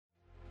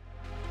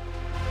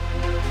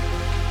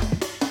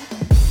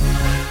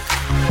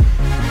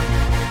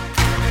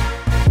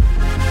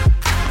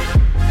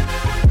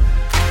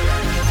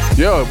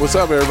Yo, what's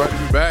up, everybody?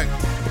 We back.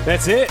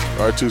 That's it.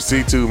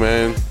 R2C2,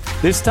 man.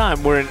 This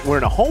time we're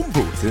in a home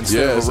booth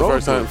instead of it's a the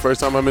road booth.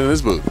 first time I'm in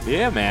this booth.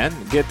 Yeah, man.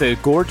 Get the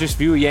gorgeous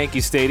view of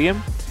Yankee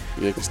Stadium.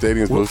 Yankee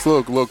Stadium's booth. It's a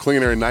little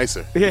cleaner and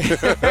nicer.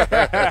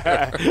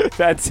 Yeah,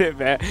 that's it,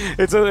 man.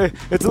 It's a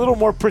little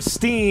more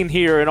pristine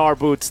here in our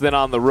booths than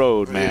on the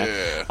road, man.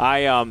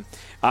 Yeah.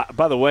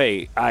 By the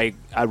way, I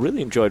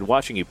really enjoyed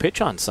watching you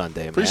pitch on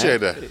Sunday, man.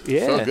 Appreciate that.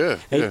 Yeah. Felt good.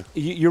 Hey, Yeah.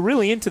 you're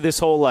really into this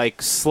whole,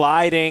 like,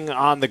 sliding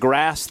on the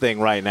grass thing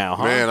right now,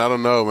 huh? Man, I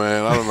don't know,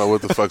 man. I don't know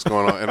what the fuck's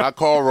going on. And I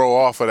call roll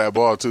off for that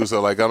ball, too, so,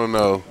 like, I don't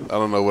know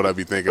what I'd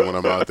be thinking when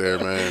I'm out there,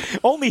 man.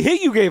 Only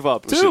hit you gave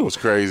up, too. Shit was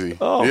crazy.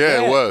 Oh, yeah,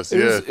 man. it was.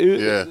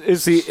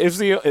 Is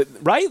the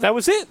right? That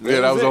was it.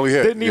 Yeah, that was only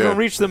hit. Didn't even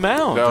reach the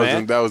mound,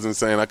 man. That was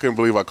insane. I couldn't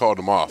believe I called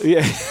him off.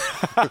 Yeah.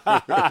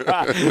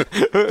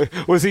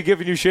 Was he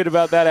giving you shit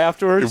about that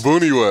afterwards?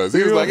 Booney was.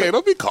 He was like, "Hey,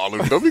 don't be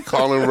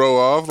calling Rowe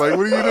off. Like,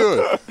 what are you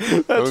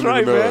doing?" That's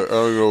right, man. I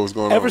don't know what's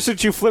going on. Ever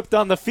since you flipped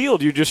on the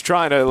field, you're just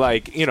trying to,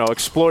 like,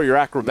 explore your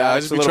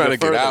acrobatics. I just be trying to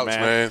get outs,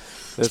 man.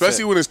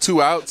 Especially when it's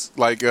 2 outs.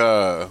 Like,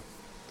 you're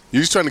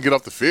just trying to get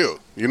off the field.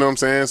 You know what I'm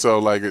saying? So,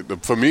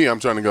 like, for me, I'm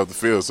trying to get off the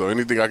field. So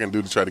anything I can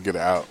do to try to get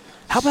it out.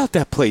 How about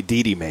that play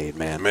Didi made,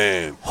 man?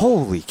 Man.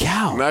 Holy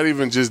cow. Not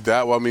even just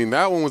that. Well, I mean,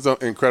 that one was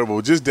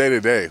incredible. Just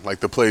day-to-day, like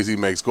the plays he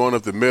makes, going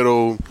up the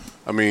middle.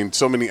 I mean,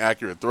 so many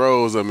accurate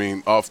throws. I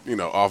mean, off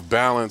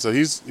balance. So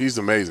he's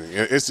amazing.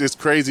 It's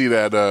crazy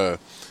that,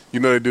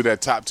 they do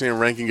that top 10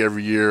 ranking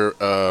every year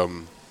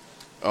on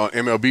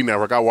MLB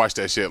Network. I watch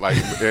that shit. Like,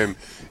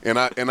 and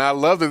I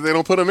love that they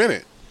don't put him in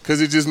it because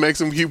it just makes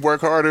him keep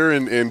work harder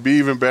and be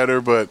even better.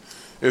 But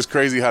it's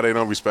crazy how they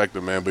don't respect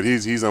him, man. But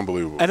he's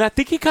unbelievable. And I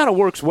think he kind of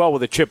works well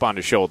with a chip on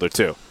his shoulder,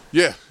 too.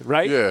 Yeah.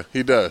 Right? Yeah,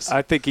 he does.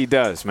 I think he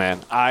does,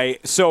 man.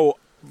 So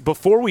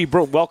before we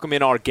welcome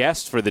in our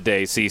guest for the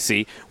day,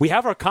 CC, we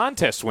have our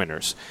contest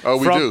winners. Oh,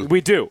 we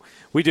do?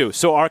 We do.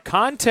 So our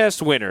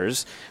contest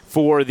winners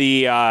for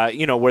the,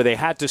 where they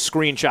had to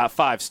screenshot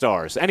 5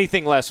 stars.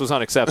 Anything less was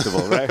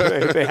unacceptable, right?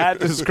 They had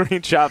to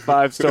screenshot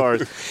 5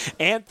 stars.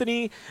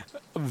 Anthony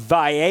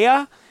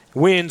Vallea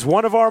wins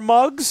one of our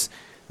mugs.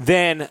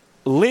 Then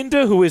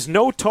Linda, who is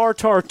No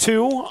Tartar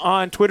 2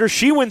 on Twitter,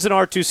 she wins an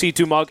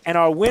R2C2 mug. And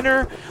our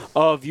winner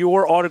of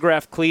your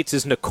autographed cleats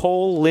is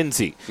Nicole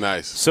Lindsay.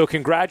 Nice. So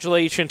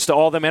congratulations to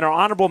all of them. And our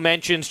honorable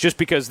mentions, just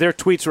because their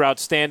tweets are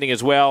outstanding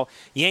as well.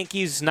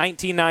 Yankees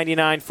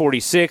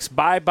 1999-46,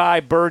 Bye-Bye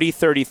Birdie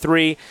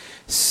 33,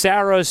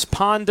 Sarah's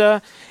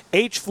Ponda,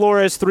 H.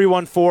 Flores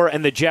 314,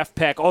 and the Jeff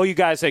Peck. All you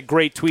guys had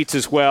great tweets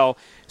as well.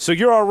 So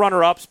you're our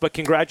runner-ups, but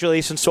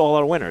congratulations to all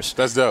our winners.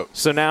 That's dope.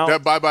 So now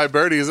that Bye-Bye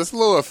Birdie, that's a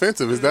little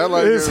offensive. Is that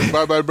like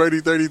Bye-Bye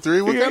Birdie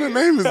 33? What kind of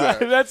name is that?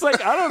 That's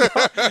like, I don't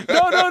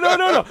know.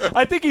 No.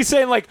 I think he's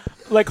saying like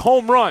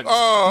home runs.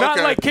 Oh, okay. Not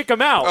like kick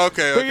them out.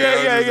 Okay.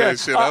 Yeah.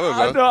 Shit, I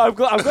don't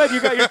know. I'm glad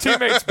you got your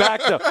teammates back,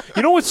 though.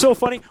 You know what's so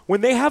funny?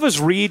 When they have us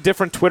read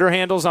different Twitter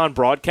handles on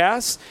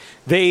broadcasts,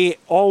 they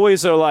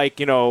always are like,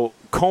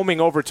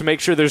 combing over to make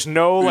sure there's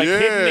no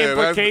hidden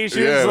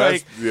implications.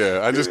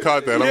 I just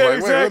caught that. I'm yeah, like,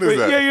 exactly. wait,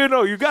 what is that?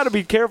 Yeah, you got to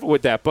be careful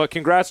with that. But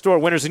congrats to our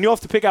winners, and you'll have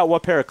to pick out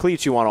what pair of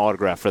cleats you want to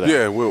autograph for that.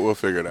 Yeah, we'll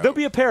figure it out. There'll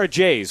be a pair of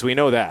J's. We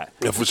know that.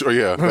 Yeah, for sure.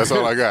 Yeah, that's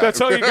all I got.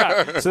 That's all you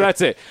got. So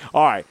that's it.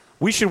 All right.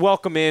 We should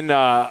welcome in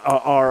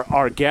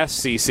our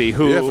guest, CC,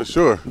 who for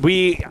sure.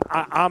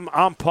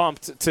 I'm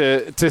pumped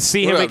to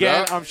see him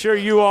again. Doc? I'm sure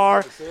you are.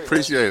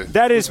 Appreciate it.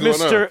 That is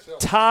Mr.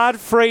 Todd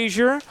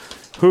Frazier,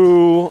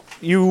 who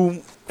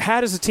you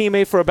had as a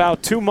teammate for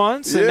about 2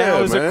 months, and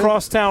now is a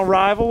crosstown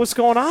rival. What's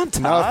going on,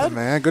 Todd? Nothing,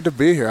 man. Good to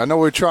be here. I know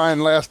we're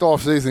trying last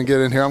offseason to get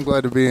in here. I'm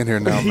glad to be in here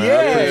now,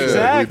 man.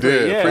 Exactly. We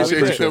did. Yeah,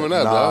 Appreciate you coming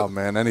up, dog.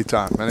 Man,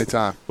 anytime.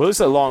 Well, this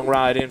is a long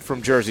ride in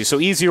from Jersey, so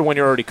easier when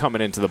you're already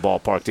coming into the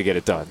ballpark to get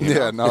it done.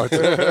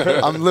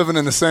 I'm living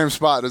in the same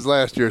spot as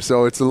last year,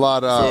 so it's a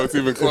lot. So it's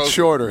even closer. It's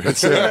shorter.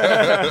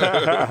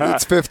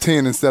 It's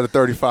 15 instead of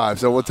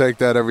 35, so we'll take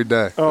that every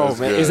day. Oh,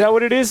 man. Good. Is that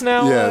what it is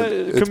now,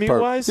 it's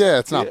commute-wise? Yeah,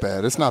 it's not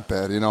bad. It's not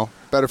bad,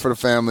 Better for the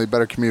family,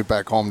 better commute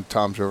back home to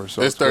Toms River.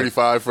 So it's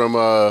 35 from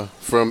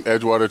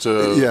Edgewater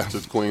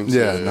to Queens.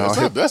 Yeah,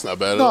 that's not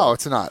bad at all. all. No,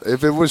 it's not.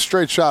 If it was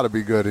straight shot, it'd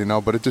be good,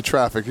 but it's the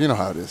traffic. You know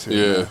how it is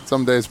here. Yeah.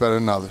 Some days better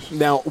than others.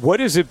 Now, what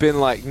has it been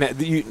like?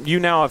 You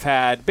now have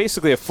had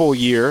basically a full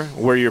year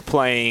where you're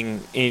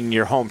playing in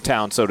your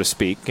hometown, so to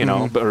speak,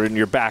 or in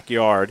your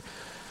backyard.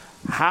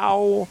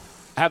 How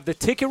have the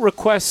ticket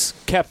requests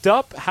kept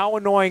up? How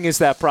annoying is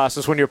that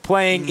process when you're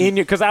playing in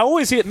your – because I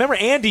always hear – remember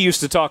Andy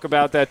used to talk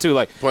about that too,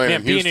 like,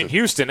 being in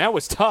Houston, that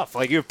was tough.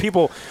 Like, you have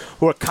people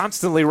who are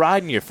constantly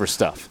riding you for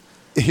stuff.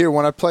 Here,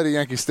 when I played at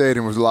Yankee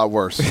Stadium, it was a lot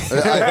worse.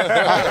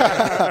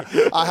 I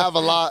have a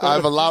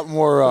lot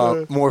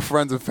more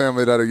friends and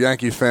family that are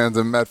Yankee fans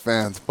and Met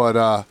fans, but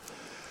a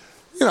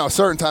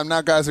certain time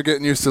now, guys are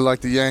getting used to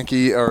like the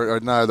Yankee or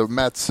the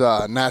Mets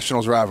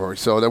Nationals rivalry.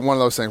 So they're one of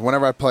those things.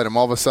 Whenever I played them,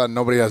 all of a sudden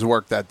nobody has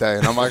work that day,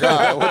 and I'm like,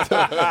 all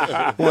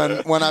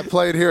right. When I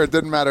played here, it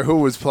didn't matter who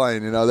was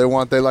playing.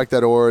 They like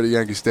that aura of the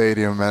Yankee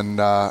Stadium,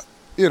 and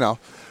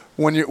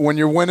when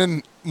you're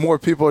winning more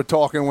people are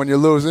talking when you're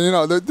losing. You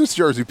know, this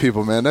Jersey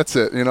people, man, that's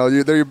it. You know,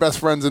 they're your best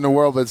friends in the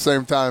world, but at the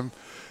same time,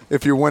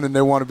 if you're winning,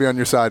 they want to be on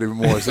your side even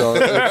more. So,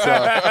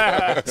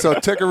 so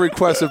ticket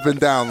requests have been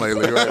down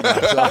lately right now.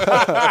 So,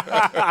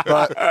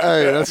 but,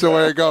 hey, that's the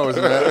way it goes,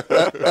 man.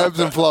 Ebbs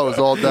and flows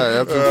all day.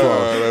 Ebbs and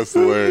flows. That's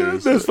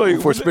hilarious. That's funny.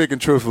 If we're speaking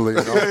truthfully,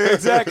 you know.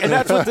 Exactly, and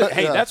that's what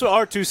that's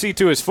what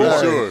R2C2 is for.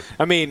 Sure.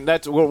 I mean,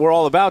 that's we're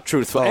all about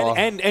truthful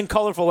and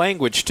colorful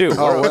language too.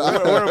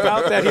 We're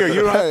about that here.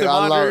 You don't have to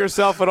monitor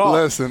yourself at all.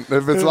 Listen,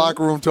 if it's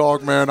locker room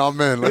talk, man,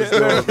 I'm in. Let's do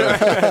it,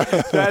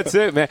 man. That's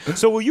it, man.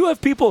 So will you have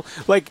people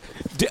like?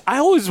 I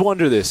always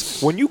wonder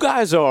this when you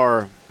guys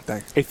are.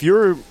 Thanks. If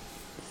you're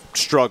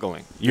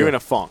struggling, you're in a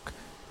funk.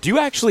 Do you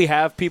actually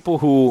have people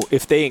who,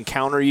 if they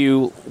encounter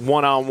you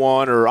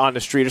one-on-one or on the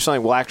street or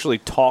something, will actually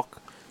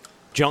talk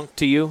junk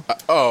to you?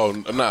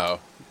 Oh, no.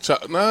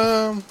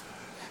 No,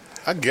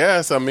 I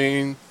guess. I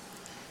mean,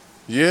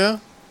 yeah.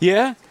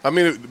 Yeah? I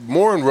mean,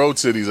 more in road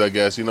cities, I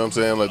guess. You know what I'm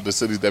saying? Like the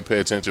cities that pay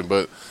attention.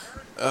 But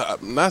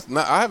not.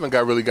 I haven't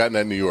gotten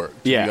that in New York,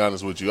 to be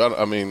honest with you.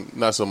 I mean,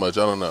 not so much.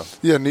 I don't know.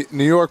 Yeah,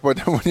 New York,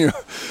 but when you,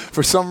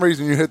 for some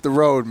reason, you hit the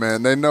road,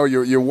 man, they know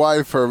your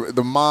wife or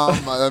the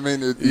mom. I mean,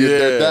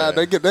 their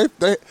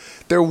dad.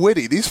 They're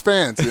witty. These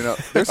fans, you know,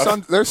 they're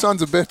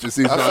sons of bitches.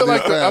 These I feel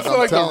like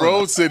fans, the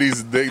road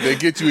cities they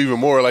get you even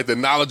more, like the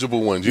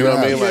knowledgeable ones. You know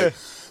what I mean? Like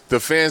the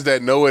fans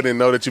that know it and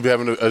know that you're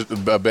having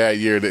a bad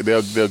year,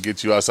 they'll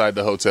get you outside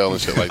the hotel and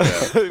shit like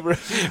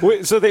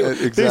that. So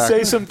they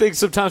say some things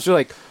sometimes. You're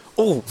like,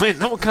 oh man,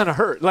 that one kind of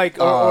hurt. Like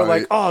or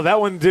like, oh, that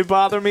one did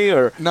bother me.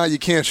 Or no, you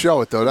can't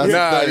show it though. That's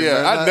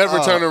I never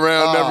turn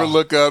around, never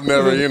look up,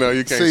 never. You know,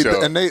 you can't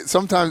show. And they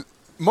sometimes.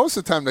 Most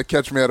of the time, they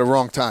catch me at the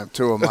wrong time,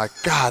 too. I'm like,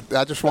 God,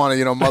 I just want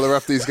to, mother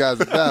F these guys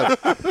to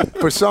death.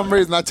 For some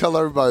reason, I tell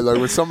everybody, like,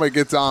 when somebody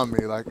gets on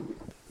me, like,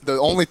 the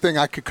only thing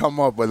I could come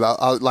up with,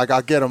 I'll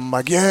get them, I'm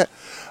like, yeah.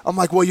 I'm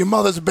like, well, your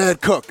mother's a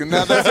bad cook. And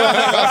that's the only thing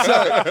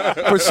I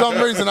say. For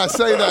some reason, I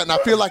say that, and I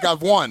feel like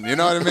I've won. You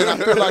know what I mean? I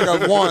feel like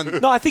I've won.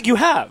 No, I think you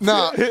have.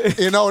 No,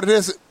 you know what it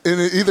is? And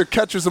it either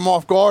catches them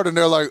off guard, and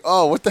they're like,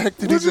 oh, what the heck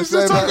did he just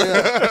say?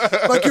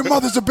 Like, your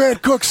mother's a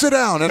bad cook. Sit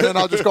down. And then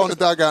I'll just go in the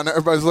dugout, and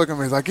everybody's looking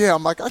at me like, yeah.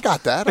 I'm like, I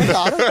got that. I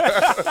got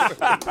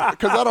it.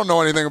 Because I don't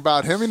know anything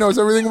about him. He knows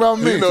everything about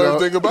me. He knows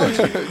everything about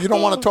you. You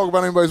don't want to talk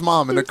about anybody's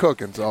mom and they're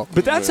cooking. So,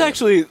 but that's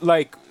actually,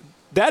 like,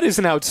 that is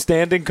an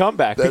outstanding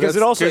comeback because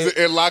it also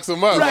it locks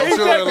them up. Right, I'm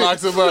sure it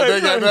locks them up. Right,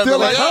 they got nothing. They're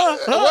Like,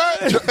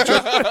 what?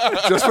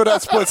 Just for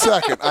that split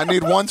second. I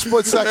need one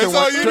split second. That's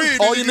all you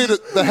need. All you need is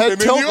the head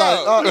tilt.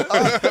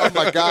 I'm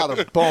like, got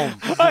him. Boom.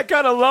 I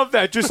kind of love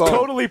that. Just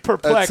totally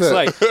perplexed.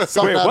 Like,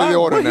 something out of the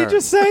what ordinary. did you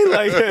just say?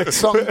 Like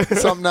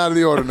something out of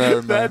the ordinary,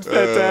 man. That's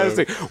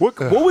fantastic. What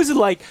was it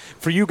like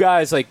for you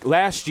guys? Like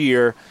last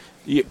year.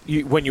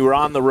 When you were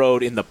on the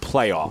road in the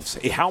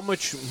playoffs, how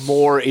much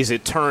more is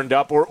it turned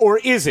up, or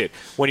is it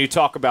when you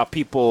talk about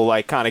people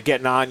like kind of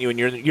getting on you and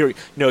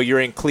you're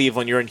in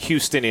Cleveland, you're in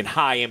Houston in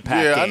high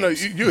impact games? I know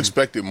you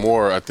expect it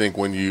more. I think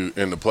when you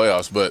in the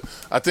playoffs, but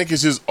I think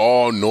it's just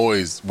all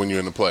noise when you're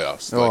in the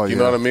playoffs. Like, you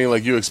know what I mean?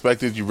 Like you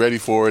expect it, you're ready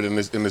for it, and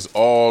it's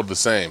all the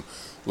same.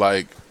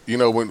 Like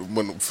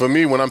when for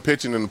me when I'm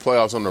pitching in the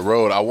playoffs on the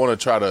road, I want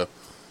to try to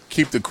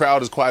keep the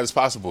crowd as quiet as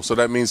possible. So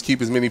that means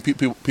keep as many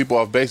people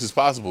off base as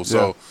possible.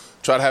 So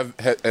try to have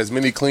as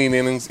many clean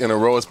innings in a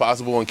row as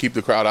possible and keep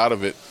the crowd out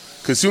of it.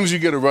 Because as soon as you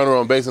get a runner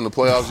on base in the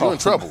playoffs, you're in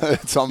trouble.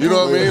 You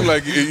know what I mean?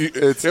 Like you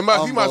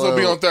might as well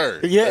be on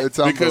third. Yeah,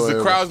 because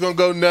the crowd's gonna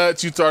go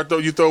nuts. You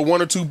throw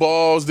one or two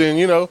balls, then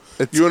you're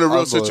in a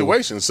real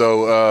situation.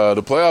 So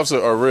the playoffs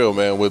are real,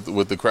 man.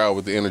 With the crowd,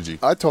 with the energy.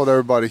 I told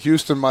everybody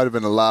Houston might have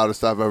been the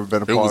loudest I've ever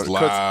been a part of. It was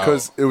loud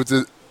because it was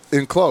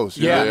enclosed.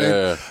 You know what I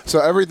mean? So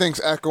everything's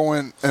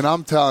echoing, and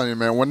I'm telling you,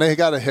 man, when they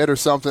got a hit or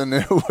something,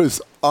 it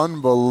was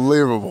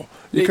unbelievable.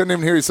 You couldn't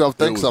even hear yourself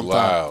think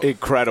sometimes.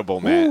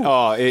 Incredible, man.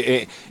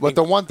 But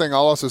the one thing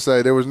I'll also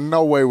say, there was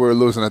no way we were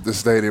losing at this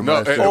stadium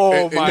last year.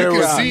 You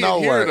can see it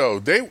here, though.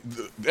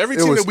 Every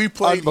team that we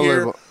played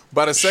here,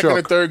 by the second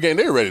or third game,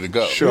 they were ready to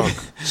go.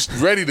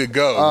 Ready to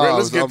go.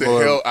 Let's get the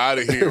hell out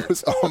of here.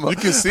 You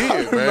can see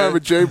it, man. I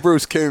remember Jay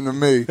Bruce came to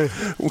me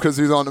because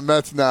he's on the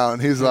Mets now,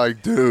 and he's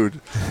like,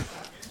 dude,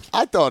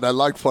 I thought I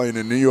liked playing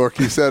in New York.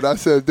 He said, I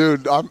said,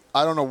 dude, I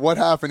don't know what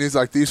happened. He's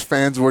like, these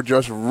fans were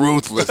just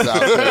ruthless out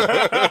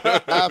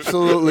there.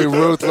 Absolutely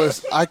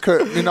ruthless. I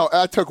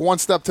took one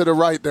step to the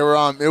right. They were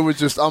on. It was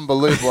just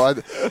unbelievable.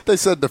 They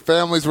said the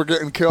families were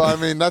getting killed. I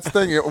mean, that's the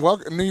thing.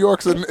 Well, New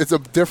York's it's a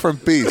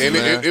different beast. And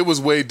man. It was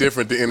way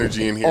different, the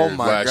energy in here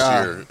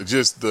last year.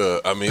 Just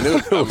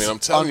I'm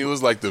telling you, it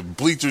was like the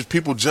bleachers,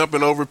 people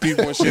jumping over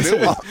people and shit.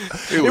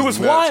 It was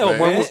nuts, wild,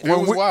 man. It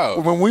was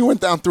wild. When we went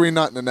down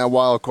 3-0 in that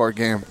wild card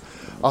game,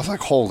 I was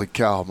like, holy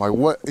cow. I'm like,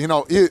 what?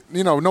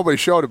 Nobody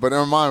showed it, but in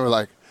my mind, I'm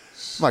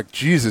like,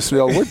 Jesus,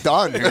 we're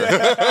done here.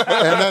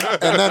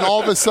 and then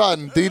all of a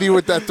sudden, Didi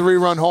with that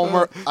 3-run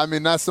homer, I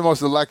mean, that's the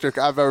most electric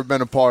I've ever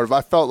been a part of.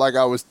 I felt like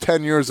I was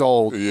 10 years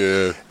old.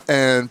 Yeah.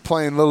 and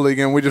playing Little League,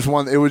 and we just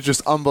won. It was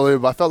just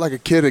unbelievable. I felt like a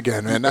kid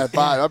again, man. That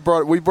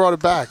vibe, we brought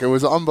it back. It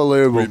was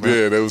unbelievable. We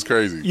did. It was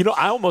crazy. You know,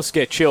 I almost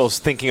get chills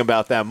thinking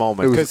about that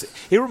moment because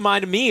it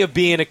reminded me of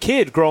being a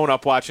kid growing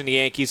up watching the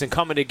Yankees and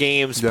coming to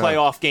games,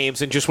 playoff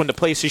games, and just when the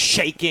place is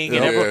shaking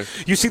and everyone,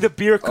 you see the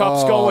beer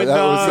cups going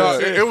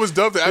nuts. It was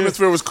dope. The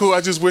atmosphere was cool.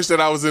 I just wish that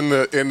I was in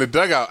the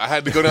dugout. I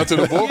had to go down to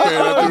the bullpen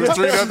after it was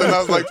 3-0. I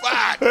was like,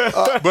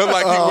 fuck. But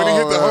like when he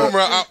hit the home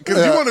run,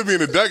 because you want to be in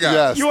the dugout.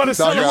 Yes. You want to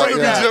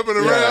be jumping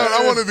around.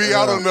 I want to be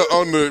out on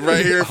the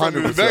right here in front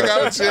of the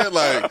dugout and shit.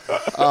 Like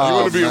you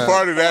want to be a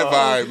part of that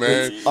vibe,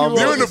 man.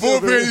 You're in the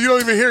bullpen, you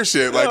don't even hear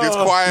shit. Like it's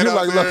quiet You're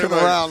out like there. looking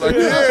around, like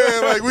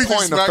like we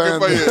just smacking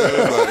for you.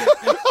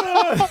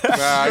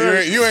 Nah,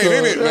 you ain't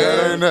in it, man.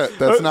 That ain't it.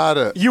 That's not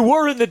it. You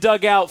were in the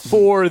dugout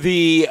for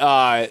the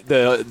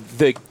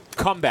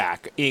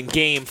comeback in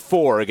Game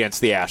 4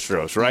 against the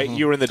Astros, right?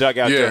 You were in the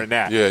dugout during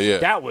that. Yeah.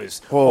 That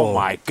was, oh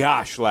my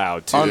gosh,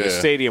 loud, too. The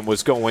stadium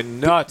was going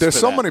nuts. There's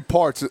so many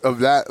parts of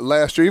that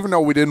last year. Even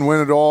though we didn't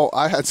win it all,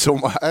 I had so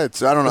much. I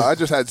don't know. I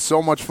just had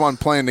so much fun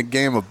playing the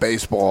game of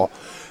baseball,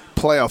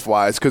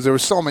 playoff-wise, because there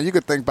was so many. You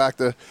could think back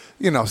to,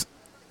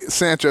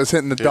 Sanchez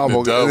hitting the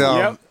double.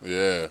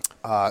 Yeah.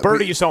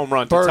 Birdie's home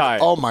run to tie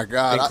it. Oh, my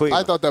God.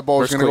 I thought that ball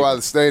was going to go out of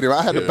the stadium.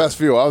 I had the best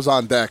view. I was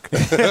on deck.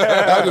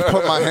 I just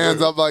put my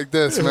hands up like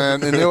this,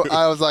 man. And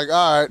I was like,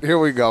 all right, here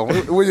we go.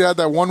 We had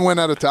that one win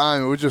at a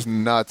time. It was just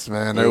nuts,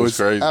 man. It was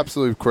crazy.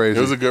 Absolutely crazy.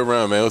 It was a good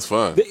round, man. It was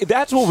fun.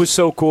 That's what was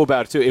so cool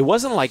about it, too. It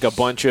wasn't like a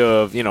bunch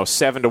of,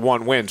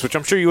 7-1 wins, which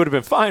I'm sure you would have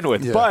been fine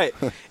with. Yeah.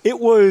 But it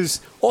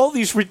was all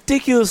these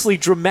ridiculously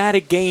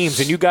dramatic games,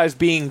 and you guys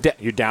being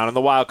you're down in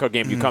the wild card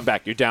game. You come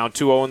back. You're down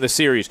 2-0 in the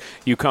series.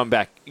 You come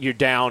back. You're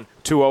down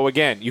 2-0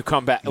 again. You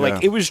come back.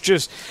 Like, it was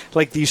just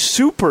like these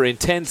super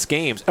intense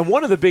games. And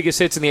one of the biggest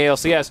hits in the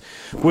ALCS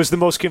was the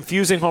most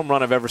confusing home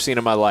run I've ever seen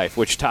in my life,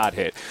 which Todd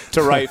hit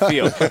to right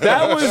field.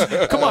 That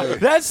was, come on,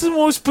 that's the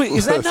most,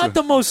 is that not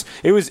the most,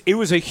 it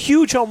was a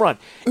huge home run.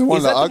 One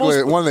of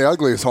the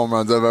ugliest home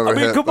runs I've ever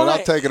hit. But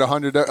I'll take it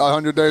 100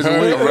 days a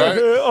week,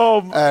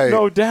 right?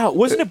 No doubt.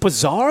 Wasn't it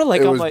bizarre?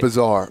 Like, it was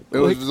bizarre. It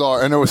was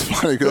bizarre. And it was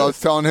funny because I was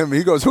telling him,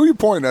 he goes, who are you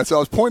pointing at? So I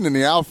was pointing in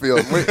the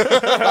outfield.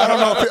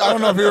 I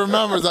don't know if he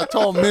remembers. I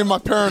told him, me and my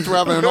parents were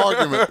having an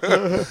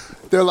argument.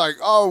 They're like,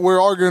 oh,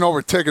 we're arguing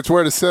over tickets,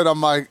 where to sit.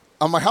 I'm like,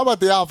 how about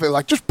the outfit?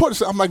 Like, just put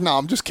us. I'm like, no,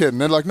 I'm just kidding.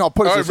 They're like, no,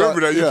 put us. I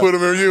remember that. You put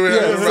them in you.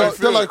 So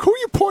they're like, who are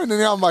you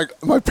pointing at? I'm like,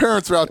 my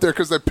parents are out there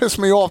because they pissed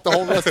me off the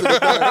whole rest of the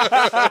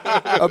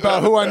day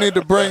about who I need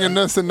to bring and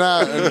this and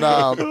that.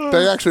 And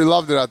they actually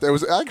loved it out there. It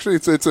was actually,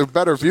 it's a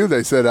better view,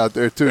 they said, out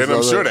there, too. And so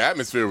I'm sure the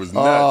atmosphere was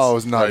nuts. Oh, it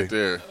was nutty. Right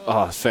there.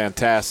 Oh, it's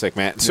fantastic,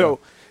 man. So,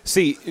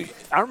 see,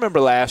 I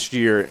remember last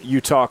year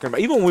you talking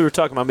about, even when we were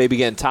talking about maybe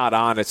getting Todd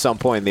on at some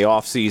point in the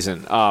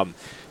offseason,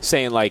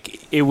 saying,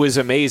 like, it was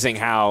amazing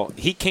how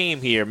he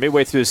came here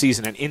midway through the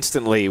season and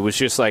instantly was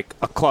just like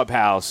a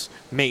clubhouse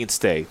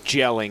mainstay,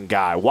 gelling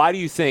guy. Why do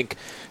you think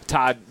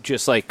Todd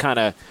just, like, kind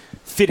of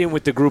fit in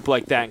with the group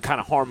like that and kind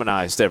of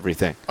harmonized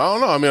everything? I don't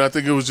know. I mean, I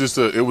think it was just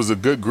a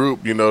good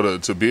group,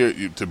 to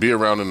be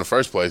around in the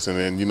first place, and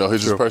then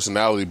his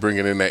personality,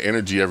 bringing in that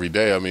energy every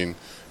day. I mean,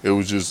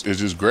 it's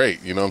just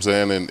great. You know what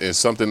I'm saying? And it's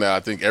something that I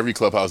think every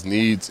clubhouse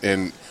needs.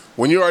 And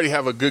when you already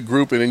have a good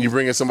group and then you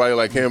bring in somebody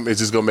like him, it's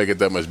just gonna make it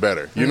that much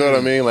better. You know what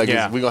I mean? Like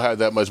we're gonna have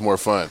that much more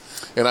fun.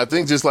 And I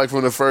think just like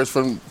from the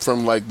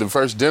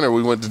first dinner,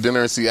 we went to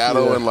dinner in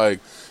Seattle and like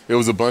it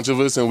was a bunch of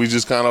us and we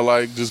just kind of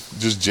like just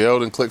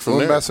gelled and clicked from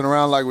there. We're messing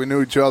around like we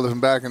knew each other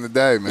from back in the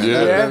day, man.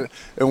 Yeah.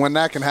 And when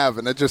that can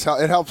happen, it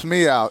helps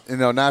me out.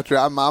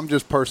 Naturally, I'm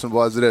just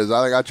personable as it is.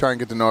 I try and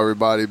get to know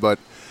everybody, but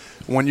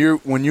when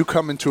you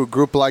come into a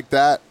group like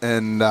that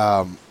and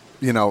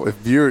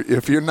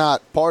if you're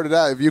not part of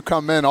that, if you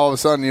come in all of a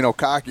sudden,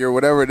 cocky or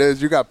whatever it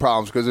is, you got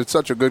problems because it's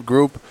such a good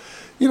group.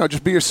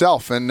 Just be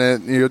yourself and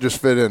then you'll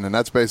just fit in. And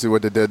that's basically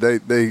what they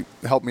did. They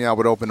helped me out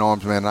with open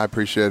arms, man, and I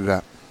appreciated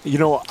that.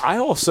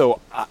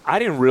 I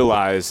didn't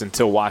realize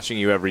until watching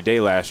you every day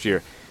last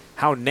year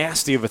how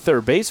nasty of a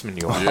third baseman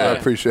you are. Yeah. I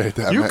appreciate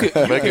that,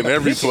 man. Making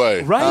every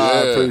play. Right?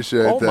 I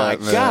appreciate that, man.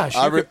 Oh, my gosh.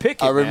 You could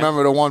pick it, I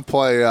remember the one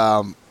play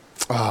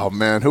oh,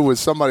 man, who was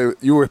somebody,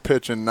 you were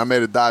pitching, I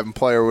made a diving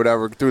play or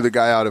whatever, threw the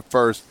guy out at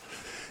first,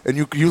 and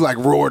you like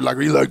roared, like,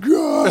 you like, yeah.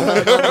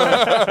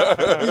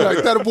 You're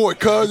like, that a boy,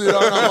 cuz, and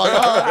I'm like,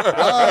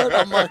 all right.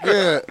 I'm like,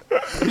 yeah.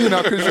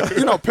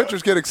 Because,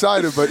 pitchers get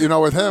excited, but,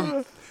 with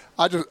him,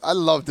 I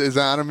loved his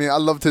energy. I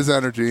loved his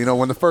energy.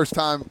 One of the first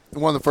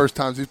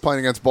times he's playing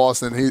against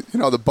Boston,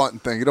 the bunting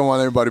thing. You don't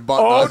want anybody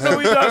bunting on him. Oh, no,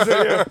 he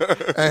doesn't.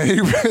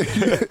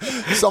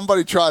 And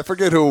somebody tried,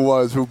 forget who it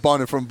was, who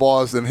bunted from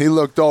Boston. He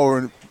looked over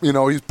and, he's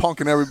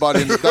punking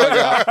everybody in the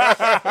dugout.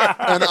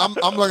 And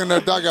I'm looking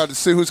at the dugout to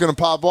see who's going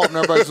to pop up, and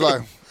everybody's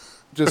like,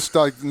 just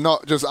like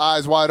just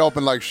eyes wide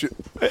open like shit.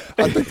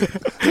 I think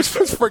this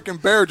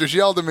freaking bear just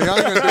yelled at me. I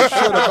ain't gonna do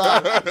shit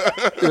about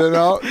it, you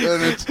know.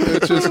 And it's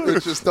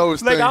just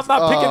those like, things. I'm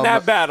not picking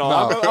that battle.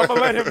 No. I'm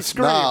gonna let him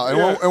scream.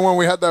 No, and when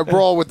we had that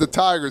brawl with the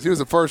Tigers, he was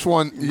the first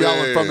one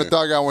yelling from the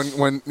dugout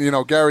when you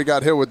know Gary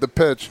got hit with the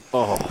pitch.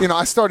 Oh. You know,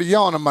 I started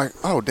yelling. I'm like,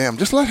 oh damn,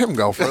 just let him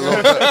go for a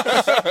little bit.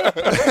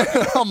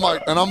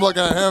 I'm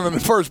looking at him, and the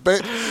first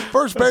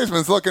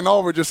baseman's looking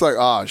over, just like,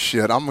 oh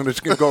shit, I'm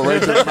just gonna go right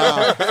to the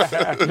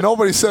mound.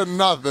 Nobody said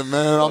nothing,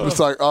 man. I'm just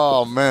like,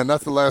 oh man,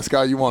 that's the last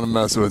guy you want to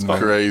mess with, man.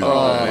 Crazy.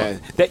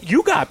 Man. That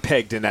you got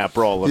pegged in that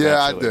brawl. Eventually.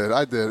 Yeah,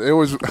 I did. It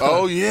was.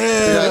 Oh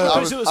yeah. I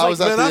was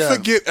Man, at the I end.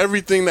 forget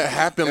everything that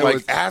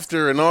happened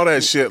after and all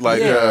that shit.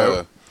 Like,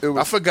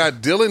 I forgot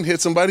Dylan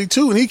hit somebody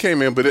too, and he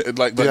came in, but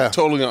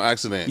totally on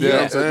accident. You know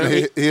what I'm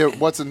saying? He hit,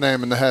 what's his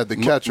name in the head? The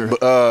catcher,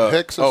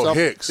 Hicks or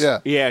something? Hicks.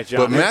 Yeah, John.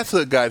 But Matt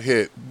Hook got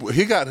hit.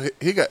 He got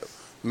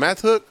Matt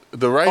Hook,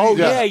 the righty. Oh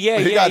yeah.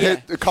 He got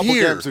hit a couple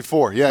games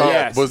before. Yeah.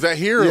 Yes. Was that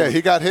here? Yeah,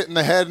 he got hit in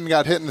the head and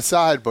got hit in the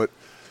side, but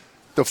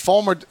the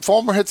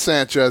Fulmer hit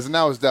Sanchez, and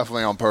that was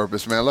definitely on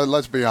purpose, man.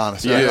 Let's be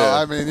honest. Yeah. You know,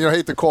 I mean, you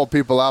hate to call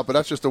people out, but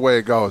that's just the way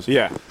it goes.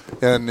 Yeah.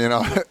 And you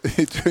know,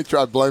 he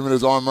tried blaming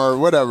his arm or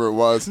whatever it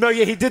was. No,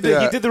 yeah, he did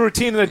the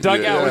routine in the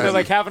dugout when they're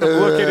like having him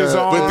look at his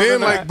arm. But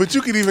then, but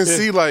you could even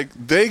see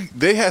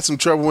they had some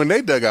trouble when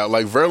they dug out.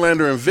 Like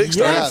Verlander and Vic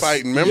started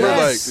fighting. Remember,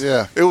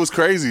 it was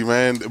crazy,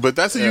 man. But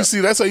that's how you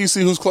see. That's how you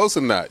see who's close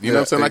or not. You know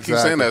what I'm saying? Exactly. I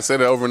keep saying that, I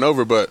said it over and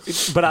over. But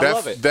I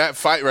love it. That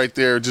fight right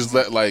there just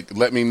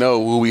let me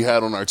know who we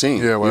had on our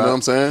team. Yeah, well, you know what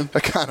I'm saying?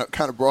 That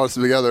kind of brought us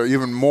together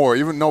even more.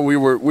 Even though we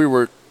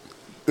were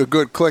a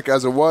good clique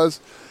as it was.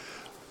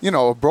 You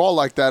know, a brawl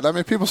like that. I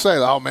mean, people say,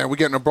 "Oh man, we're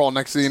getting a brawl."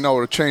 Next thing you know,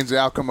 it'll change the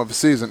outcome of a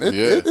season.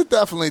 It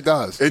definitely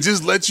does. It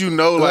just lets you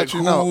know,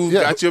 who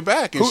got your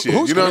back and shit.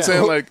 You know what I'm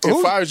saying? Like,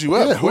 it fires you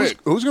up quick.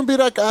 Who's going to be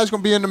that guy? Who's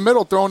going to be in the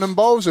middle throwing them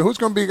bows, or who's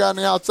going to be the guy on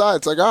the outside?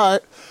 It's like, all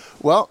right,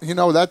 well, you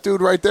know, that dude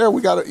right there,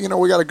 we got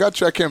to gut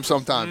check him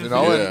sometimes. You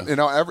know, and you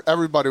know,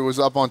 everybody was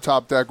up on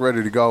top deck,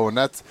 ready to go, and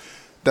that's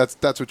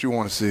what you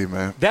want to see,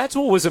 man. That's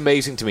what was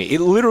amazing to me.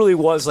 It literally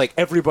was like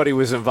everybody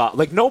was involved.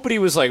 Like nobody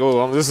was like, "Oh,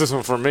 well, this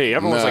isn't for me."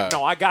 Everyone was like,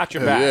 "No, I got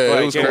your back." Yeah,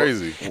 like, it was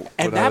crazy.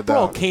 And that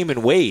brawl came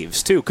in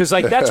waves too, because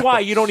like that's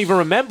why you don't even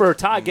remember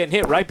Todd getting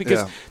hit, right?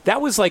 Because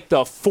that was like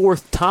the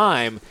fourth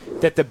time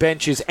that the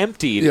bench is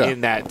emptied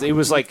in that. It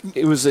was like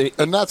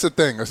and that's the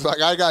thing. It's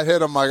like I got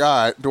hit. I'm like,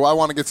 all right, do I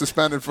want to get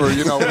suspended for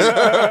you know?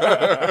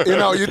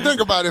 You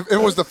think about it. If it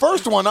was the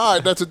first one, all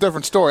right, that's a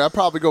different story. I'd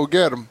probably go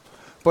get him.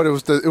 But it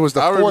was the fourth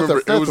or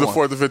fifth one. It was the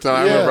fourth or fifth time.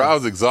 I remember I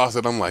was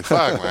exhausted. I'm like,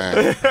 fuck,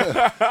 man.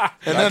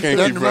 And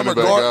then remember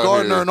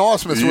Gardner and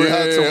Osmus we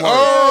had some.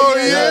 Oh,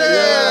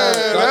 yeah.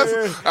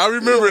 I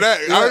remember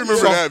that. I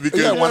remember that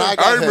because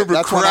I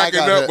remember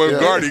cracking up when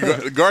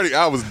Gardy,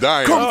 I was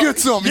dying. Come get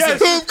some. He said,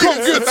 come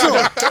get some.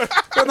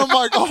 And I'm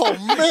like, oh,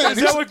 man.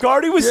 Is that what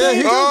Gardy was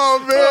saying? Oh,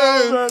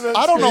 man.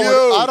 I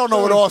don't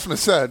know what Osmus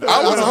said.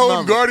 I was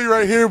holding Gardy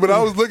right here, but I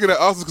was looking at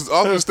Osmus because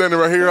Osmus was standing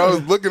right here. I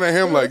was looking at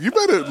him like, you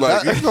better,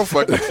 like, he's going to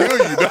fucking kill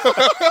you, dog.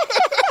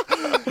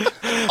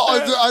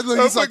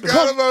 He's like,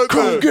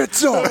 come get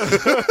some.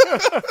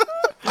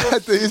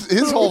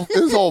 His whole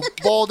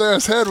bald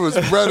ass head was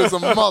red as a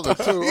mother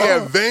too. He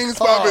had veins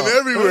popping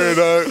everywhere,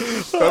 dog.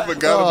 I forgot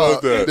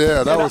about that.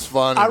 Yeah, that was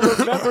fun. I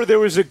remember there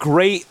was a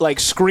great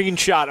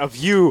screenshot of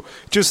you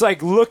just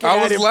looking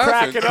at him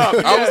cracking up.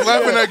 I was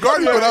laughing at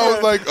Gardy, but I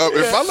was like,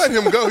 if I let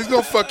him go, he's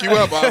gonna fuck you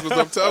up.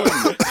 I'm telling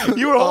you.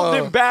 You were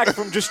holding him back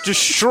from just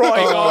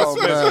destroying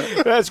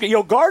Osmus. That's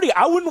good. Gardy,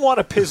 I wouldn't want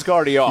to piss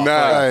Gardy off.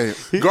 Nah,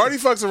 Gardy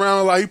fucks around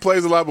a lot. He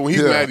plays a lot, but when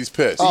he's mad, he's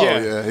pissed. Oh,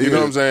 yeah. You know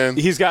what I'm saying?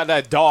 He's got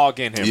that dog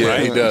in him, yeah,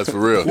 right? he does, for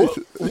real.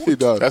 He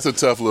does. That's a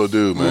tough little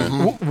dude, man.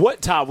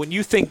 What, Todd, when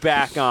you think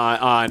back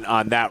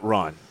on that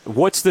run,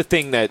 what's the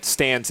thing that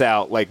stands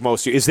out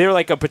most? Is there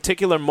a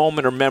particular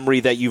moment or memory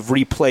that you've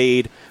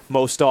replayed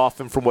most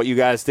often from what you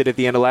guys did at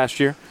the end of last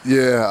year?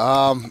 Yeah,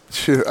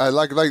 I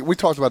like we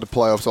talked about the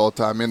playoffs all the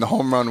time. I mean, the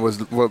home run was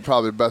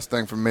probably the best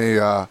thing for me.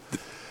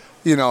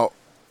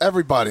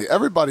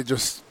 Everybody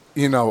just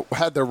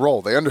had their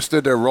role. They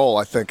understood their role,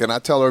 I think, and I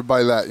tell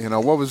everybody that.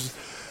 What was,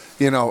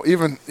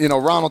 even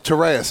Ronald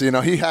Torres.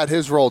 He had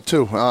his role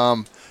too.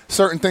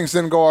 Certain things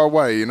didn't go our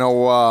way.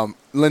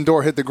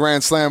 Lindor hit the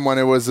grand slam when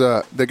it was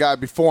the guy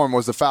before him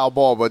was the foul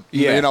ball, but we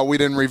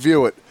didn't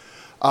review it.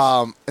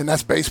 And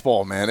that's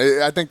baseball, man.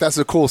 I think that's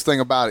the coolest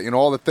thing about it.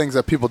 All the things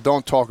that people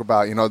don't talk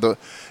about.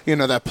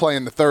 That play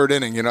in the third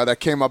inning. That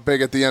came up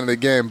big at the end of the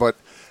game, but.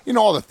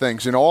 All the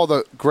things, all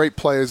the great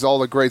plays, all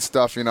the great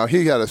stuff.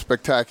 He had a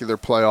spectacular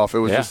playoff. It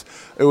was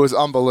it was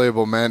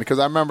unbelievable, man. Because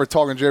I remember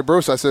talking to Jay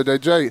Bruce. I said, hey,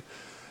 Jay,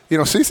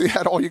 CeCe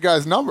had all you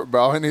guys' number,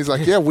 bro. And he's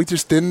like, yeah, we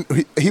just didn't.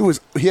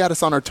 He had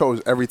us on our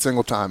toes every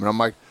single time. And I'm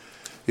like,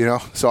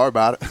 sorry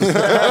about it.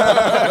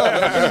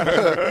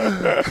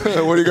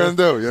 What are you going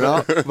to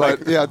do,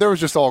 But, yeah, there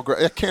was just all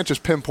great. I can't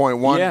just pinpoint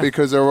one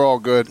because they were all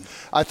good.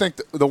 I think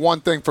the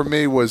one thing for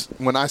me was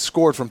when I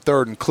scored from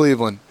third in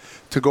Cleveland,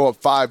 to go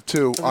up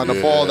 5-2 on the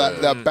ball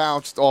that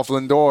bounced off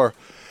Lindor.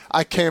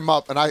 I came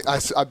up and I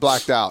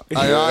blacked out.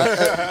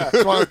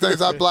 It's one of the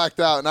things I blacked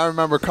out. And I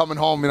remember coming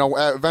home,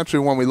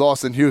 eventually when we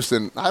lost in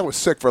Houston, I was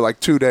sick for like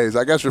 2 days.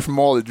 I guess from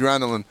all the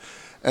adrenaline.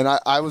 And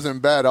I was in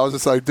bed. I was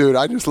just like, dude,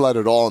 I just let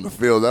it all in the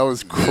field. That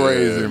was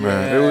crazy,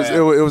 man. It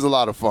was a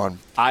lot of fun.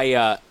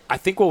 I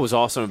think what was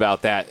awesome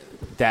about that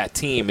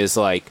team is,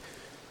 like,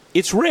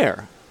 it's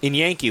rare in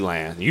Yankee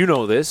land. You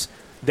know this,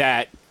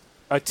 that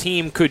a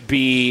team could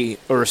be,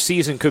 or a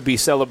season could be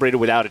celebrated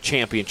without a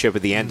championship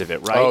at the end of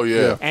it, right? Oh,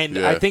 yeah. And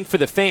I think for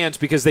the fans,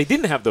 because they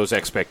didn't have those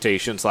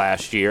expectations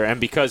last year,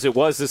 and because it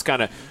was this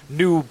kind of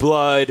new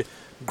blood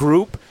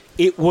group,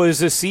 it was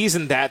a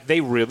season that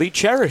they really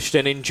cherished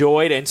and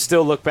enjoyed and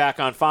still look back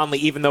on fondly,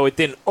 even though it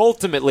didn't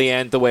ultimately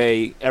end the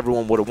way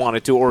everyone would have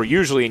wanted to, or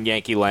usually in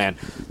Yankee land,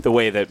 the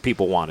way that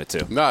people wanted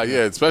to. Nah,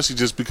 yeah, especially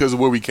just because of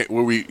where we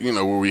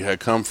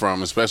had come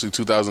from, especially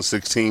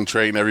 2016,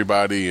 trading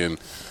everybody and,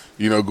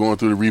 going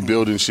through the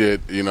rebuilding shit,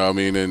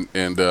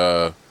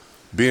 and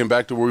being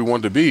back to where we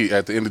wanted to be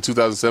at the end of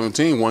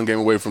 2017, one game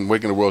away from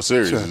making the World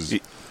Series.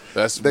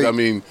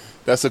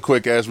 That's a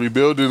quick ass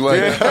rebuilding,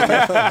 but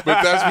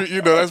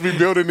that's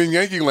rebuilding in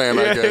Yankee land,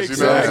 I guess. You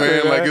know what I'm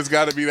saying? Like, it's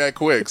got to be that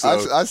quick.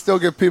 So. I still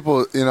get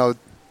people,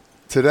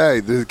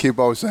 today they keep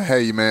always saying,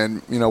 "Hey,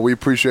 man, we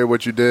appreciate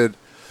what you did."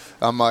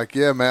 I'm like,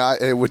 yeah, man.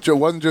 It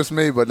wasn't just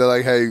me, but they're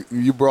like, "Hey,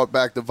 you brought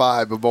back the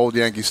vibe of old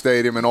Yankee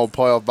Stadium and old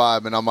playoff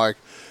vibe," and I'm like,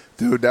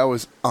 dude, that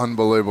was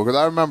unbelievable. Because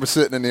I remember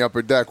sitting in the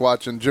upper deck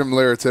watching Jim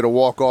Leyritz hit a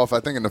walk-off, I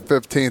think in the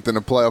 15th in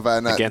the playoff.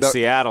 Against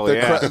Seattle,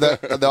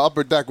 the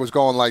upper deck was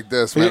going like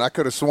this, man. I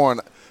could have sworn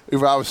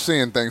I was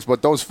seeing things,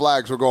 but those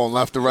flags were going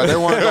left to right. They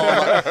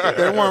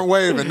weren't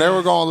waving. They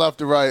were going left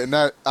to right. And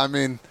the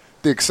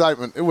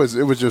excitement, it was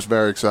just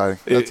very exciting.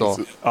 That's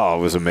all. Oh,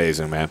 it was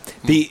amazing, man.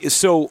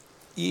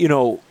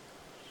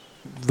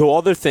 The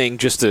other thing,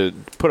 just to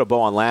put a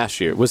bow on last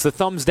year, was the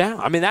thumbs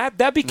down. I mean,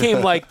 that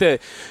became like that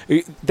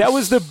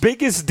was the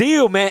biggest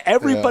deal, man.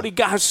 Everybody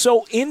got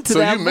so into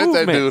that movement.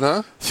 So you met that dude,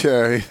 huh?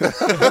 Yeah.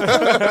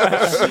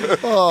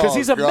 Because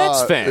he's a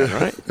Mets fan,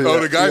 right? Oh,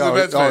 the guy's a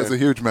Mets fan? Oh, he's a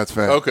huge Mets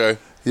fan. Okay.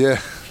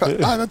 Yeah.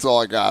 That's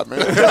all I got, man.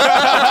 That's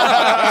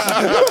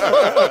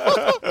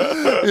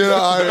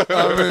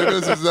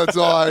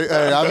all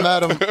I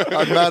met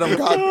him.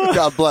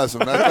 God bless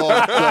him. That's all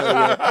I say.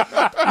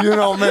 You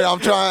know me,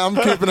 I'm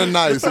keeping it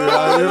nice. Even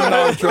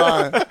though I'm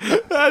trying.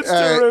 That's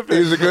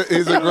terrific.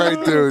 He's a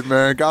great dude,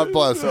 man. God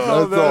bless him. That's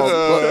all.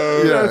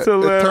 That's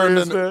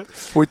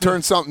hilarious, we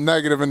turned something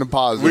negative into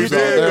positive. We did.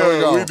 There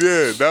we go. We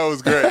did. That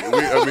was great.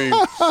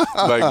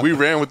 We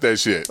ran with that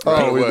shit.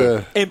 Oh, we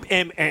did.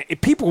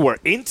 And people were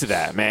into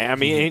that, man. I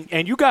mean,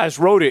 and you guys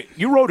wrote it.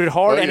 You wrote it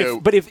hard,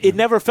 but it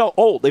never felt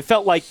old. It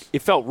felt like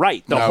it felt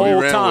right the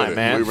whole time,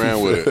 man. We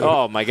ran with it.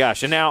 Oh my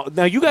gosh! And now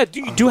you guys,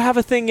 do you have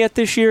a thing yet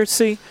this year?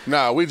 See?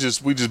 Nah, we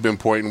just been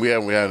pointing. We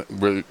haven't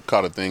really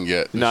caught a thing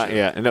yet. Not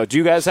yet. No. Do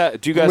you guys have?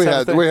 have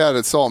a thing? We had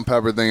a salt and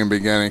pepper thing in the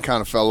beginning. It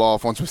kind of fell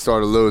off once we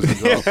started losing.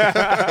 So.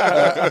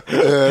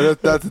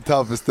 That's the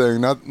toughest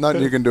thing.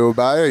 Nothing you can do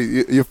about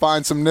it. Hey, you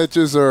find some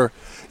niches or.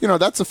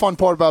 That's the fun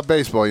part about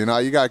baseball. You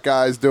got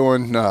guys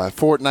doing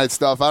Fortnite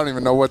stuff. I don't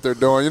even know what they're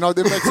doing. It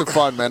makes it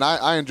fun, man.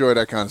 I enjoy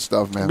that kind of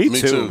stuff, man. Me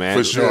too, man.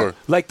 For sure. Yeah.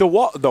 Like the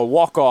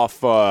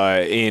walk-off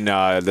in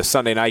the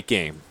Sunday night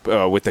game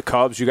with the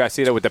Cubs. You guys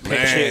see that with the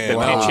pinch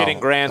hitting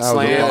grand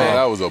slam?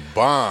 That was a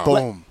bomb.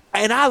 Boom.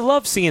 And I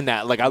love seeing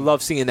that. Like, I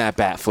love seeing that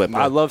bat flip.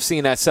 Yeah. I love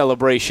seeing that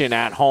celebration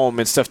at home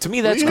and stuff. To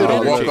me, that's good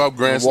energy. Walk-off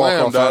grand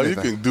slam, dog. You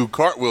can do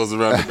cartwels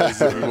around the place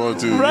if you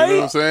want to. Right? You know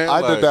what I'm saying?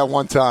 I did that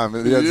one time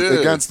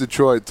against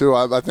Detroit, too.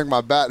 I think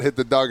my bat hit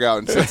the dugout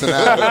in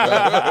Cincinnati.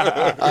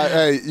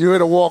 Hey, you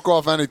hit a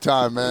walk-off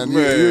anytime, man.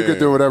 You could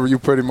do whatever you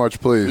pretty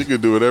much please. You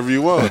could do whatever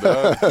you want,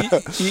 dog.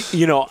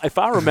 If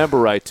I remember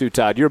right, too,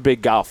 Todd, you're a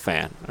big golf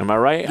fan. Am I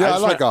right? Yeah, I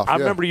like golf. I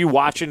remember you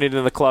watching it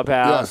in the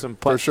clubhouse. Yeah,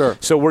 for sure.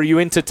 So were you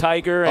into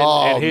Tiger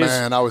and his?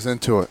 Man, I was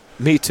into it.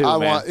 Me too,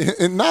 man.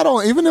 And not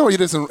only, even though he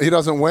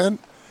doesn't win,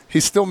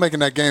 he's still making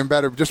that game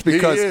better just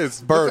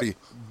because birdie.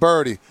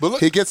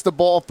 He gets the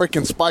ball,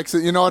 freaking spikes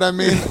it. You know what I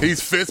mean?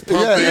 He's fist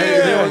pumping.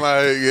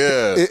 That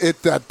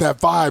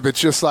vibe. It's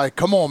just like,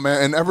 come on,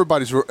 man. And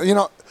everybody's,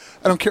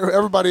 I don't care.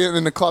 Everybody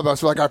in the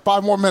clubhouse, we're like, all right,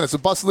 5 more minutes. The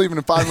bus is leaving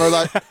in 5 more.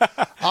 Like,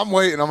 I'm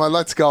waiting. I'm like,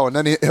 let's go. And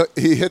then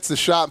he hits the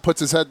shot and puts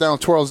his head down,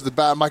 twirls the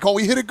bat. I'm like, oh,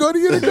 he hit it good.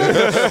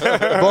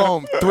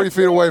 Boom, 3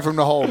 feet away from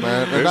the hole,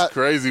 man. And it's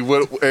crazy.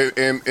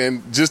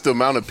 And just the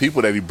amount of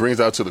people that he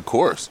brings out to the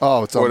course.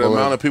 Oh, it's unbelievable. Or the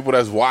amount of people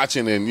that's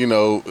watching, and I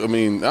don't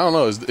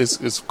know.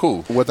 It's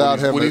cool. Without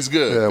him, when he's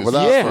good. Yeah,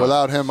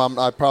 without him,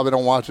 I probably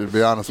don't watch it. To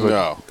be honest with you.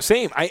 No.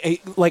 Same.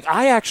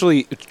 I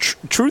actually.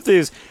 Truth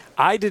is.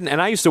 I didn't,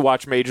 and I used to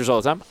watch majors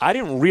all the time. I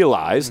didn't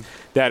realize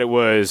that it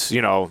was,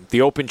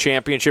 the Open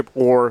Championship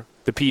or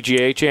the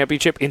PGA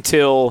Championship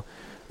until,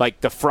 like,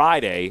 the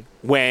Friday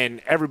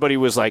when everybody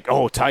was like,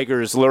 oh,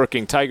 Tiger's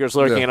lurking. Yeah.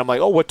 And I'm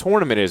like, oh, what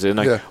tournament is it? And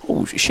like,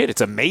 oh, shit,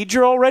 it's a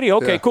major already?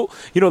 Okay, cool.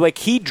 You know, like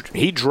he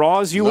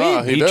draws you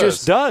in. He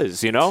just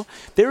does, you know.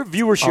 Their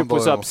viewership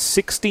was up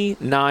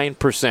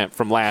 69%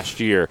 from last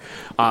year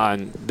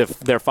on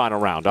their final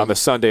round, on the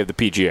Sunday of the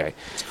PGA.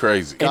 It's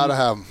crazy. Gotta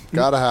have him.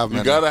 Gotta have him.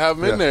 You got to have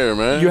him in there,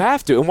 man. You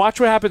have to. And watch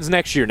what happens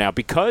next year now.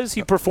 Because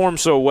he performed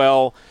so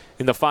well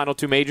in the final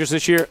 2 majors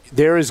this year,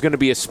 there is going to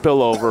be a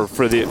spillover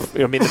for the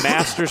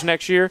Masters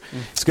next year.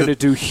 It's going to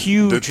do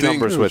huge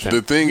numbers with him.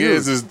 The thing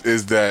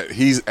is that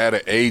he's at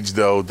an age,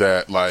 though,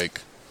 that,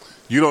 like,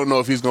 you don't know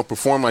if he's going to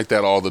perform like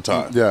that all the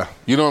time. Yeah.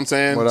 You know what I'm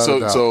saying?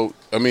 So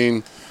I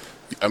mean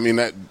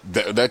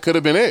that could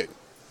have been it.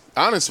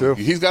 Honestly,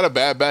 he's got a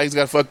bad back. He's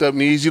got fucked up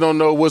knees. You don't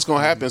know what's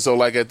going to happen. So,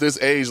 like, at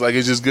this age, like,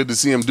 it's just good to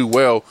see him do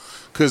well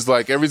because,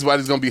 like,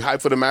 everybody's going to be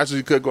hyped for the Masters.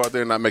 He could go out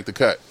there and not make the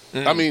cut.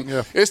 I mean,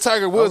 it's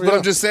Tiger Woods, but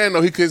I'm just saying,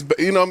 though, he could,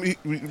 you know,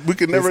 we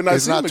could never not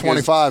see him. He's not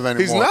 25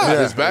 anymore. He's not.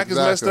 His back is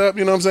messed up.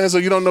 You know what I'm saying? So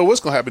you don't know what's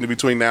going to happen in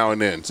between now and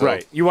then. So.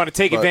 Right. You want to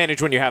take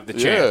advantage when you have the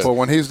chance. But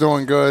when he's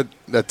doing good,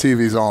 that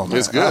TV's on. Man.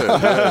 It's good.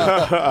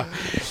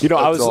 You know,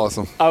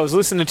 awesome. I was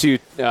listening to you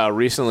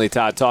recently,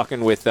 Todd,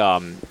 talking with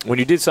when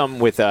you did something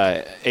with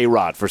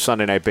A-Rod for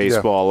Sunday Night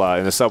Baseball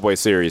in the Subway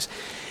Series.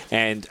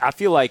 And I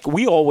feel like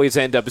we always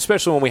end up,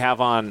 especially when we have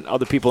on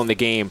other people in the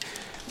game,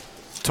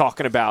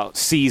 talking about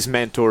C's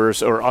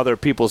mentors or other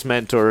people's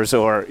mentors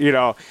or, you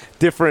know,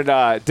 different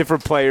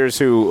players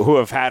who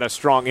have had a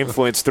strong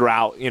influence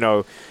throughout, you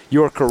know,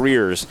 your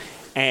careers.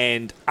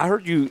 And I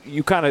heard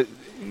you kind of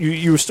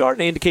you were starting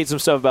to indicate some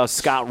stuff about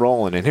Scott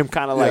Rowland and him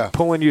kind of like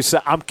pulling you.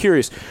 I'm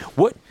curious,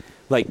 what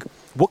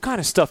kind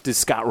of stuff did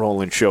Scott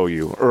Rowland show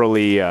you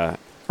earlier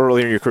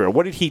in your career?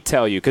 What did he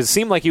tell you? Because it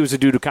seemed like he was a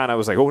dude who kind of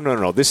was like, oh,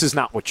 no, this is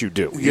not what you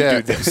do. You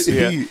do this.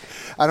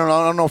 I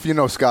don't know if you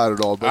know Scott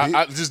at all, but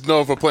I just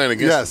know him for playing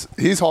against him. Yes,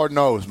 he's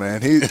hard-nosed,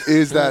 man.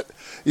 He's that,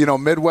 you know,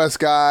 Midwest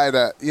guy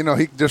that, you know,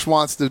 he just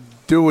wants to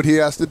do what he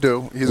has to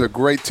do. He's a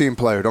great team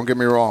player, don't get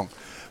me wrong.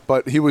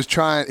 But he was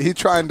trying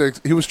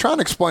to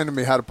explain to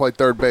me how to play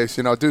third base,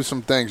 you know, do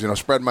some things, you know,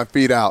 spread my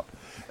feet out.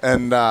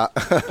 And God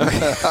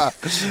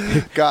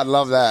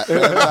love that.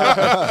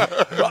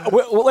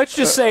 Well, let's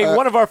just say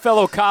one of our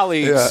fellow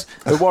colleagues,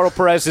 Eduardo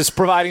Perez, is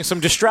providing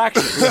some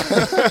distractions.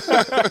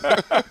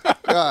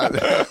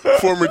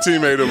 Former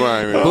teammate of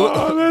mine.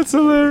 Oh, that's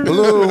hilarious.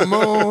 Blue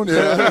Moon,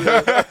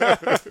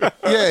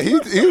 yeah, he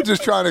was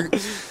just trying to.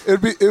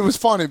 It was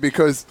funny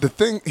because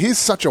he's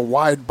such a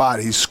wide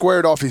body. He's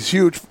squared off. He's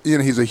huge. You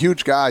know, he's a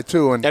huge guy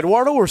too. And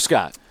Eduardo or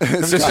Scott?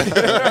 That's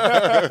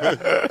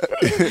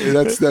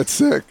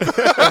sick.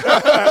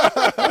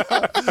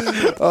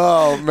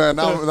 Oh man,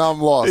 now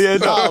I'm lost. Yeah,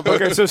 no.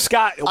 Okay, so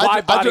Scott,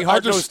 wide body,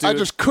 hard-nosed dude. I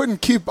just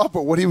couldn't keep up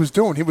with what he was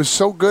doing. He was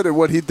so good at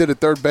what he did at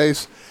third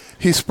base.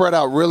 He spread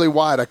out really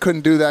wide. I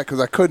couldn't do that because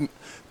I couldn't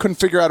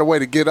figure out a way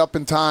to get up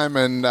in time.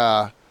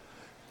 And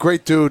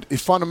great dude. He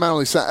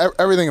fundamentally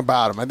everything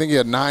about him. I think he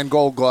had 9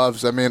 Gold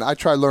Gloves. I mean, I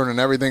tried learning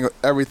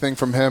everything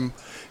from him.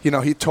 You know,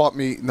 he taught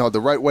me, you know,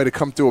 the right way to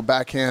come through a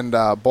backhand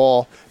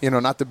ball. You know,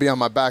 not to be on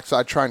my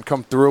backside, try and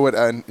come through it,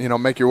 and you know,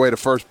 make your way to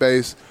first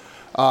base.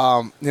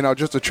 You know,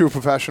 just a true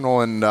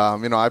professional, and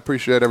you know, I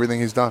appreciate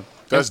everything he's done.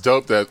 That's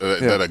dope that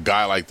a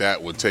guy like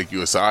that would take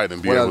you aside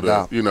and be able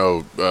to, you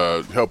know,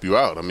 help you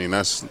out. I mean,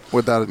 that's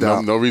without a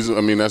doubt. No reason.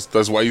 I mean,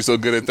 that's why you're so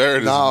good at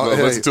third.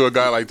 Listen to a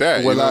guy like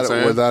that.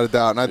 Without a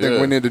doubt. And I think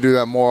we need to do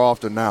that more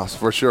often now,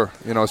 for sure.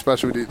 You know,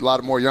 especially with a lot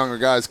of more younger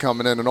guys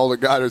coming in and older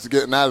guys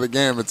getting out of the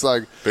game. It's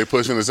like they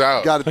pushing us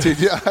out. Got to teach.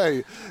 Yeah,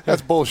 hey,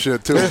 that's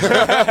bullshit too.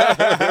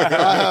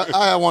 I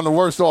had one of the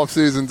worst off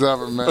seasons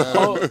ever,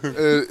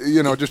 man.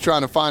 You know, just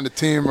trying to find a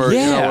team or you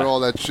know, and all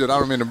that shit. I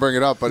don't mean to bring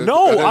it up, but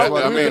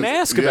I mean,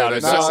 ask about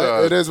it.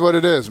 It is what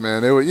it is,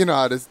 man. You know,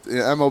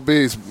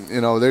 MLBs,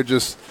 you know, they're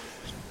just,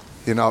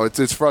 you know,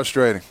 it's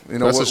frustrating. You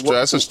know,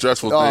 that's a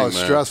stressful thing, man. Oh, it's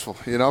stressful,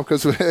 you know,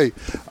 because, hey,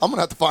 I'm going to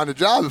have to find a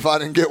job if I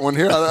didn't get one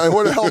here.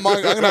 Where the hell am I?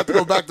 I'm going to have to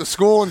go back to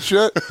school and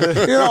shit.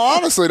 You know,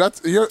 honestly,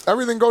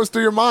 everything goes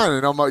through your mind.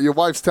 You know, your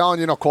wife's telling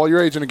you, call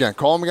your agent again.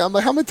 Call him again. I'm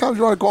like, how many times do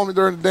you want to call me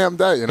during the damn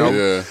day, you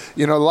know?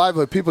 You know,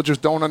 livelihood, people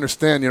just don't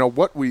understand, you know,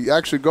 what we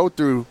actually go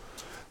through,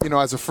 you know,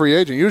 as a free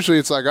agent. Usually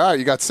it's like, all right,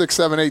 you got 6,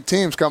 7, 8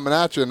 teams coming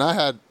at you, and I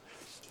had,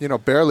 you know,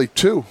 barely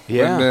 2.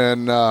 Yeah.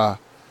 And then,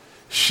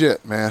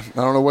 shit, man. I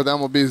don't know what the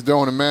MLB is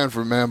doing in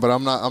Manfred, man, but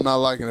I'm not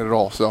liking it at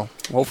all. So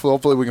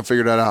hopefully we can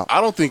figure that out.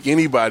 I don't think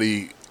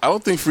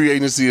free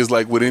agency is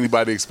like what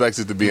anybody expects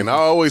it to be. And I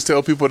always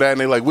tell people that, and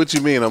they're like, what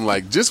you mean? I'm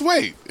like, just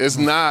wait. It's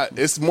not.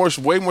 It's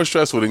way more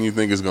stressful than you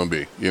think it's going to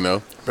be, you know?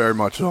 Very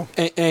much so.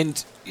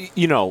 And,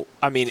 you know,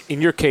 I mean,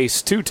 in your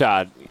case too,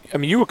 Todd, I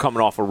mean, you were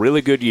coming off a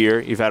really good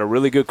year. You've had a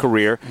really good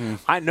career.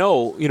 I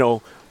know, you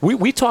know,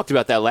 we talked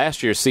about that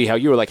last year, see how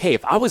you were like, hey,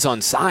 if I was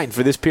unsigned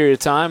for this period of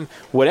time,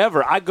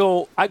 whatever, I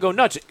go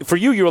nuts. For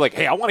you were like,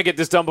 hey, I want to get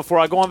this done before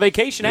I go on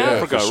vacation to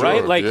Africa, sure.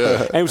 right? Like,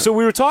 and so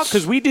we were talking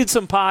because we did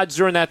some pods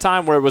during that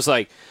time where it was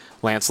like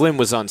Lance Lynn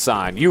was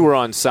unsigned, you were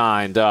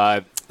unsigned,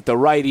 the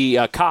righty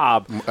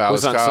Cobb Alex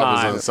was unsigned. Cobb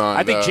was unsigned.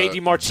 I think J.D.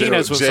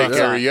 Martinez was Jake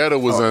unsigned.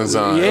 Arrieta was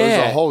unsigned. Yeah. It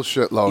was a whole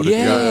shitload.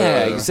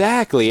 Yeah,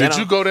 exactly. Did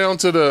you go down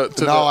to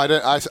the? No, I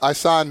didn't. I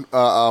signed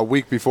a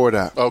week before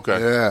that. Okay.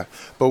 Yeah,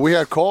 but we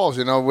had calls.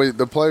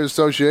 The Players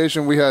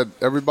Association. We had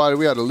everybody.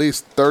 We had at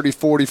least 30,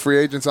 40 free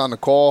agents on the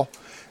call.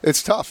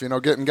 It's tough,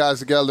 getting guys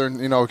together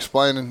and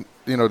explaining,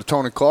 to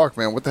Tony Clark,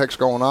 man, what the heck's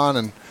going on,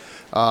 and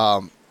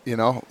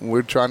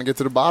we're trying to get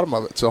to the bottom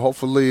of it. So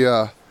hopefully,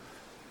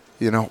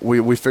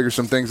 we figure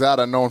some things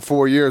out. I know in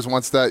 4 years,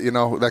 once that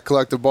that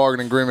collective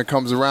bargaining agreement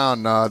comes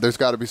around, there's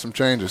got to be some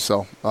changes.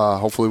 So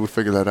hopefully we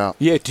figure that out.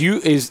 Yeah. Do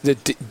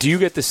you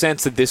get the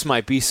sense that this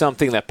might be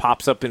something that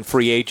pops up in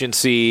free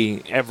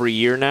agency every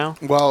year now?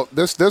 Well,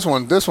 this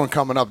one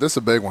coming up. This is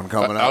a big one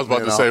coming up. I was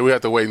about to say we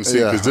have to wait and see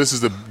because this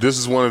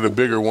is one of the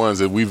bigger ones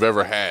that we've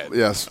ever had.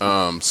 Yes.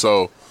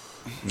 So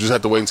we just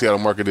have to wait and see how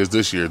the market is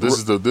this year. This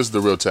is the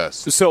real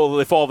test. So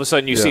if all of a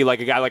sudden you see like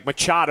a guy like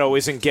Machado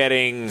isn't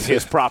getting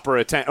his proper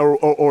attention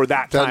or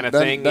that kind of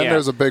thing, then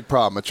there's a big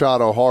problem.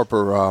 Machado,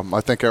 Harper,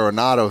 I think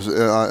Arenado's.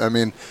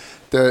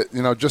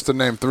 Just to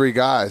name three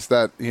guys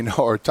that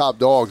are top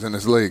dogs in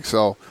this league.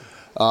 So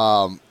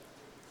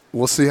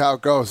we'll see how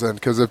it goes then.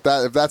 Because if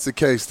that's the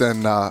case,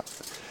 then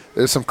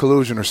there's some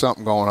collusion or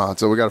something going on.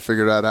 So we got to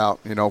figure that out,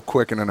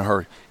 quick and in a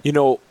hurry.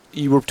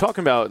 You were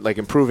talking about like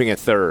improving at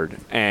third,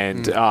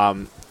 and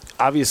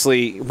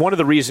obviously one of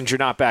the reasons you're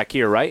not back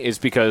here, right, is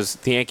because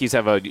the Yankees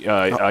have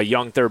a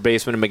young third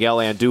baseman, Miguel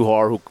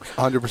Andujar, who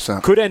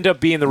 100% could end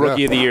up being the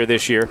Rookie of the Year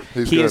this year.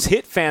 He has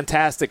hit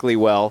fantastically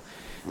well.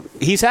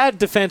 He's had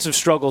defensive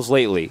struggles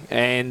lately,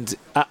 and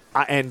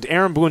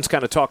Aaron Boone's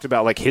kind of talked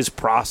about like his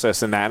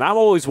process in that, and I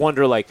always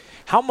wonder like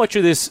how much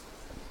of this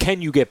can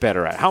you get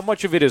better at? How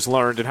much of it is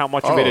learned and how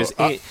much of it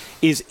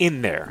is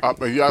in there? I'll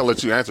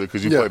let you answer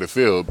because you play the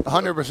field.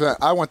 100%.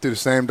 I went through the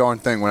same darn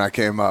thing when I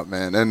came up,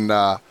 man. And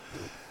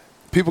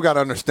people got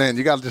to understand,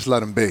 you got to just let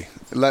them be.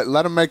 Let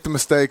them make the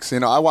mistakes.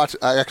 I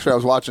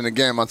was watching a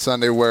game on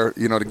Sunday where,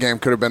 the game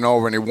could have been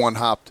over and he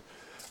one-hopped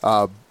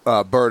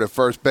Bird at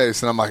first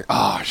base. And I'm like,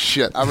 oh,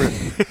 shit.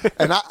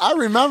 And I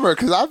remember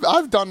because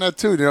I've done that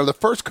too. The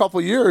first couple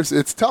of years,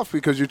 it's tough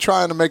because you're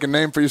trying to make a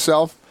name for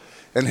yourself.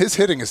 And his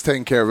hitting is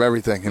taking care of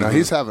everything.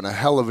 He's having a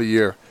hell of a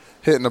year,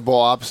 hitting the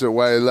ball opposite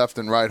way, left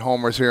and right,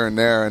 homers here and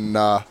there. And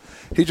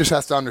he just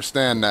has to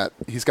understand that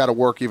he's got to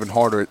work even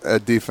harder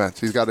at defense.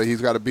 He's got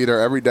to be there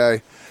every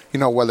day,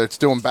 whether it's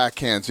doing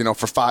backhands,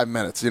 for 5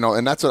 minutes.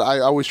 And that's what I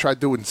always try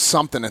doing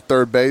something at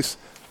third base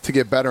to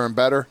get better and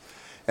better.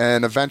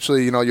 And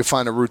eventually, you'll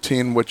find a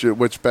routine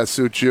which best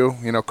suits you.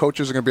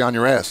 Coaches are going to be on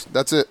your ass.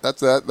 That's it.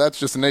 That's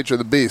just the nature of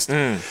the beast.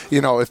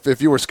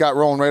 If you were Scott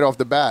Rowland right off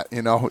the bat,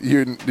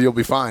 you'll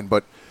be fine.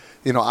 But,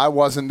 I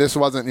wasn't. This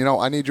wasn't.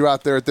 I need you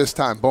out there at this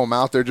time. Boom,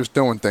 out there just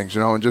doing things.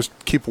 And just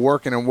keep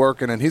working and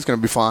working, and he's going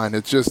to be fine.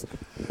 It's just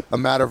a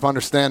matter of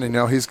understanding.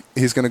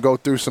 He's going to go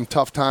through some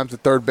tough times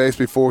at third base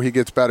before he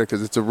gets better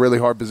because it's a really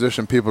hard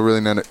position. People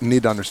really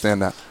need to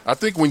understand that. I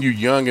think when you're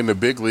young in the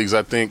big leagues,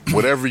 I think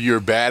whatever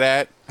you're bad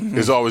at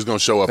is always going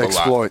to show up a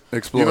lot.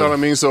 Exploit. You know what I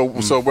mean? So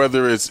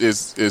whether it's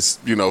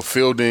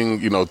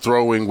fielding,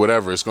 throwing,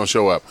 whatever, it's going to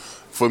show up.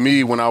 For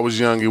me, when I was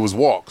young, it was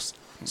walks.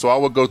 So I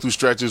would go through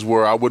stretches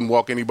where I wouldn't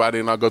walk anybody,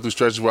 and I'd go through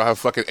stretches where I have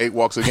fucking 8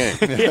 walks a game.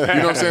 You know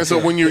what I'm saying? So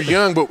when you're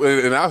young,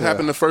 and that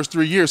happened the first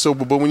 3 years. So,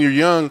 but when you're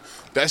young,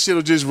 that shit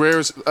will just rear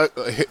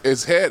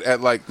its head at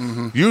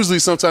usually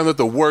sometimes at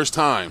the worst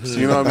times.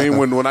 You know what I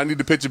mean? When I need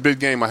to pitch a big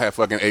game, I have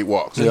fucking 8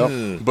 walks.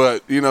 Yep.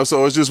 But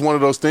so it's just one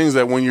of those things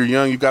that when you're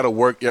young, you got to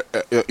work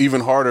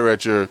even harder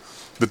at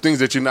the things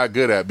that you're not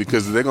good at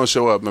because they're going to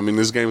show up. I mean,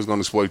 this game is going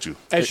to exploit you.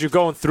 As you're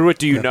going through it,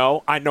 do you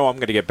know? I know I'm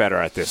going to get better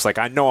at this. Like,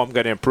 I know I'm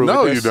going to improve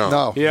at this. You don't.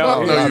 No, yeah.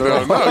 No, you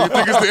don't. No, you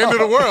think it's the end of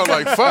the world.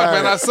 Like, fuck,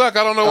 man, I suck.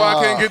 I don't know why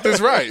I can't get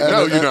this right.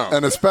 No, you don't.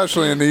 And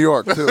especially in New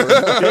York, too.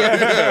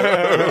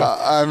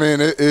 I mean,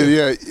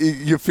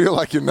 you feel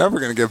like you're never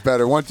going to get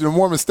better. The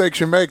more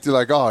mistakes you make, you're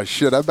like, oh,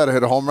 shit, I better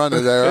hit a home run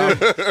today.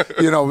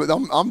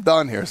 I'm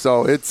done here.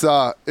 So it's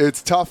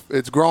tough.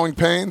 It's growing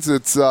pains.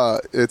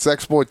 It's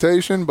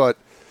exploitation, but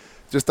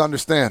just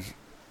understand,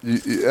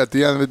 at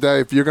the end of the day,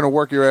 if you're going to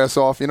work your ass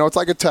off, it's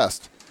like a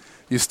test.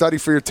 You study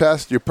for your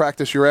test, you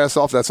practice your ass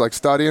off. That's like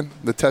studying.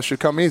 The test should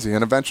come easy,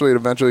 and eventually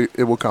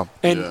it will come.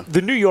 And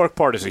the New York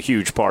part is a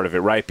huge part of it,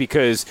 right?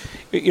 Because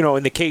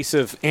in the case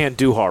of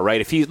Andujar, right?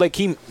 If he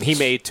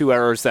made 2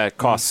 errors that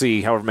cost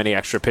C however many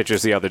extra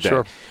pitches the other day.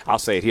 Sure. I'll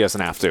say it. He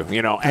doesn't have to,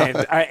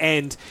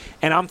 And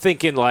and I'm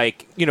thinking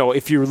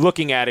if you're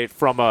looking at it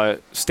from a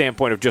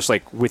standpoint of just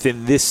like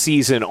within this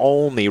season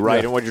only, right?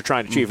 Yeah. And what you're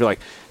trying to achieve, you're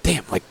like,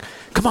 damn,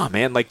 come on,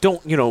 man.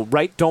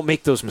 Don't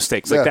make those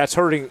mistakes. That's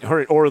hurting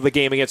or the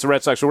game against the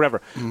Red Sox or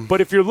whatever.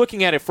 But if you're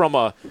looking at it from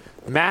a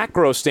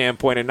macro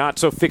standpoint and not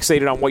so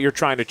fixated on what you're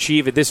trying to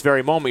achieve at this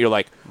very moment, you're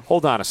like,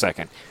 hold on a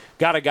second.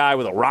 Got a guy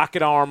with a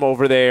rocket arm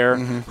over there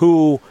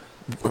who,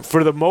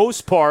 for the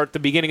most part, the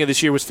beginning of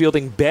this year was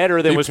fielding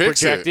better than was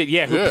projected.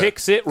 Who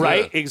picks it,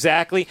 right? Yeah.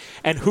 Exactly.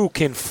 And who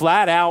can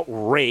flat out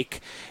rake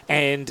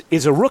and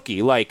is a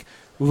rookie.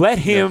 let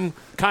him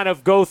kind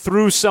of go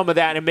through some of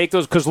that and make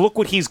those, because look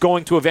what he's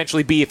going to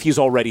eventually be if he's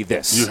already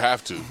this. You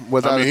have to.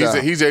 Without I mean, a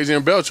doubt. he's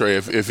Adrian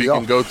Beltre. If he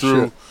can go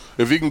through, shit.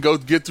 if he can go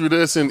get through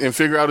this and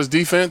figure out his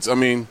defense, I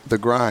mean, The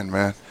grind,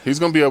 man. he's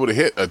going to be able to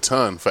hit a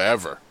ton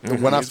forever.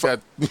 When He's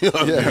got, he he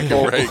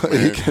can rake, he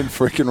man. can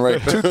freaking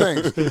rake. Two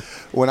things.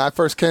 When I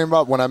first came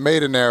up, when I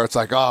made an error, it's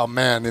like, oh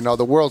man,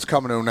 the world's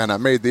coming to an end. I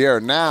made the error.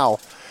 Now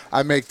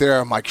I make the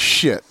error. I'm like,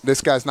 shit,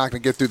 this guy's not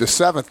going to get through the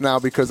seventh now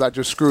because I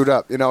just screwed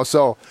up.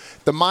 So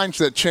the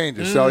mindset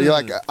changes. So you're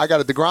like, I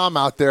got a DeGrom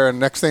out there, and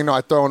next thing you know,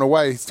 I throw it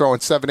away. He's throwing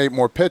 7-8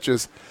 more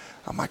pitches.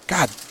 I'm like,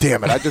 God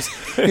damn it. I just,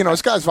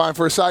 this guy's vying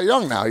for a Cy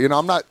Young now.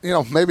 I'm not,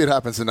 maybe it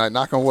happens tonight.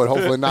 Knock on wood.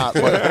 Hopefully not.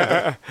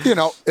 But,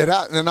 it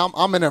happened. And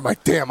I'm in there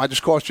like, damn, I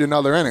just cost you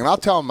another inning. And I'll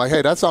tell him, like,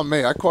 hey, that's on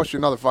me. I cost you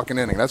another fucking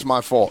inning. That's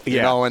my fault.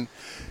 Yeah. And,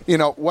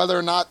 whether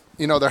or not,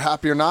 they're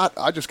happy or not,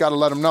 I just got to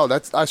let them know.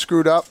 I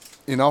screwed up.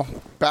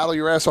 Battle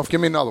your ass off.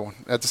 Give me another one.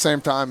 At the same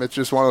time, it's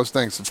just one of those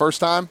things. The first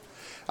time,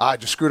 I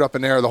just screwed up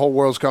in there. The whole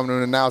world's coming to an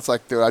end. And now it's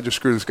like, dude, I just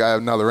screwed this guy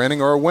another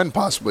inning or a win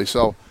possibly.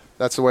 So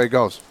that's the way it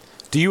goes.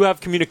 Do you have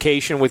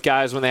communication with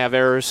guys when they have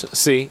errors?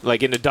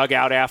 Like in the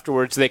dugout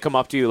afterwards, they come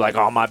up to you like,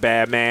 "Oh, my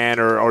bad, man,"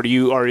 or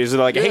is it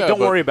like, "Hey, don't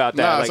worry about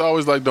that"? Nah, it's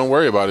always like, "Don't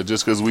worry about it,"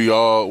 just because we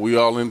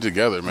all in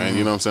together, man.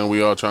 You know what I'm saying?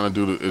 We all trying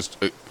to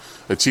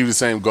achieve the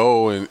same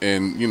goal,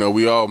 and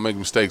we all make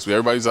mistakes.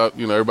 Everybody's out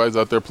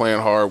there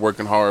playing hard,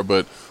 working hard,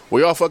 but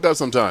we all fuck up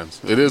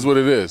sometimes. It is what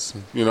it is.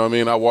 You know what I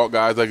mean? I walk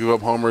guys, I give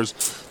up homers.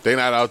 They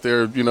not out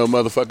there,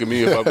 motherfucking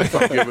me if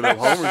I'm giving up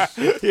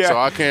homers. Yeah. So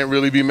I can't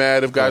really be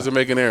mad if guys are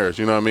making errors.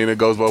 You know what I mean? It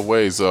goes both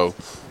ways. So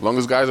as long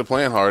as guys are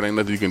playing hard, ain't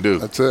nothing you can do.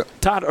 That's it.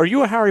 Todd, are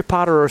you a Harry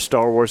Potter or a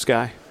Star Wars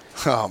guy?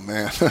 Oh,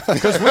 man.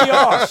 Because we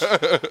are.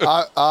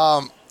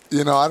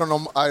 I don't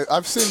know.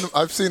 I've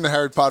seen the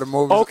Harry Potter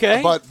movies.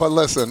 Okay. But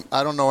listen,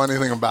 I don't know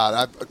anything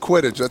about it.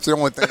 Quidditch. That's the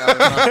only thing I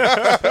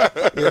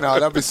remember.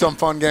 That'd be some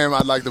fun game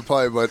I'd like to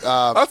play. But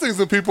I think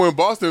some people in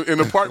Boston in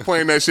the park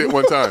playing that shit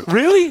one time.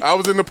 Really? I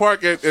was in the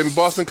park in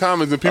Boston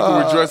Commons and people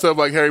were dressed up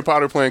like Harry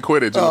Potter playing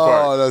Quidditch in the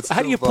park. That's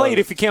How do you play it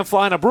if you can't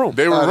fly in a broom?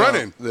 They were I know.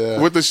 running Yeah.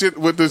 with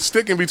the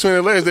stick in between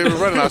their legs. They were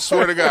running. I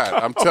swear to God,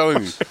 I'm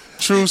telling you,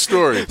 true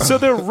story. So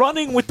they're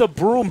running with the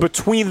broom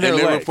between their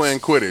And they legs. were playing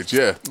Quidditch.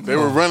 Yeah, they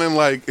were running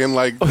like.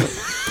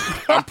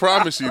 I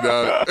promise you,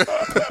 dog.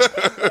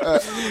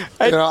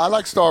 I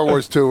like Star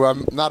Wars too.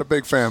 I'm not a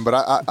big fan, but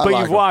I But like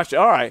you've 'em. watched.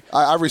 All right.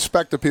 I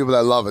respect the people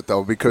that love it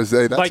though, because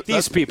Like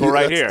these people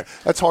right here.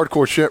 That's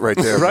hardcore shit right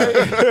there. Right?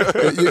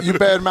 you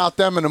badmouth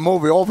them in a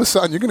movie, all of a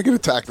sudden you're gonna get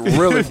attacked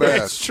really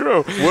bad. It's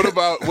true. What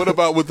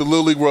about with the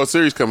Little League World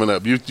Series coming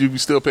up? You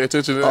still pay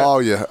attention to that?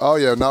 Oh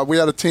yeah. No, we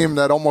had a team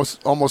that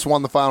almost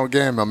won the final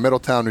game in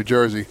Middletown, New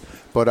Jersey,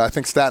 but I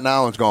think Staten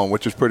Island's going,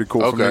 which is pretty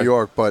cool from Okay. New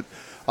York. But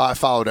I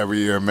follow it every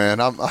year, man.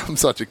 I'm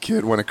such a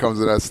kid when it comes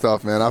to that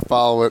stuff, man. I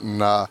follow it,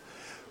 and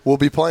we'll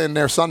be playing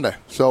there Sunday.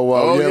 So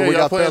we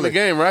got playing Philly. the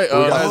game, right? We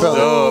Oh, got that's Philly.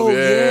 dope. Yeah.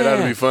 Yeah,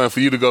 that'd be fun for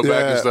you to go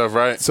back and Yeah. stuff,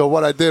 right? So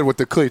what I did with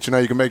the cleats,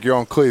 you can make your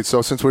own cleats.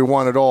 So since we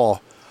won it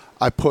all,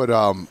 I put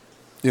on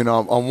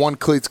one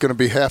cleat's going to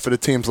be half of the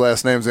team's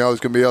last names, and the other's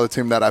going to be the other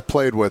team that I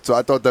played with. So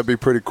I thought that'd be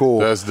pretty cool.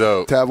 That's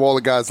dope. To have all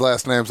the guys'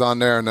 last names on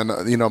there, and then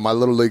my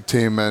little league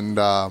team, and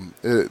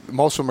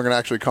most of them are going to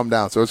actually come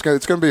down. So it's going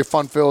to be a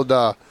fun-filled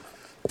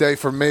day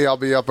for me. I'll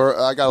be up.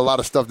 I got a lot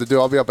of stuff to do.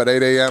 I'll be up at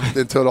 8 a.m.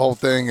 until the whole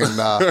thing, and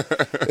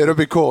it'll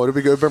be cool. It'll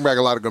be good. Bring back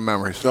a lot of good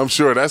memories. I'm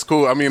sure that's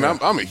cool. I mean,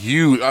 I'm a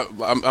huge.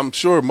 I'm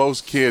sure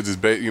most kids is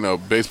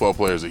baseball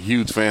players are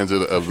huge fans of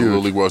the Little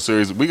League World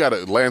Series. We got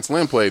Lance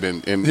Lynn played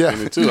in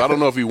it too. I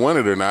don't know if he won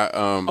it or not.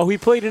 He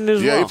played in it as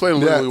well. Yeah, he played in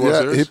the Little League World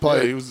Series. he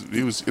played. Yeah,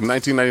 he was in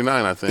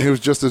 1999, I think. He was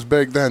just as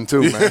big then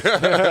too, man.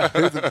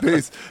 He's a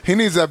beast. He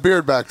needs that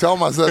beard back. Tell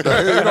him I said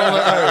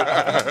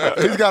that.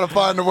 He's got to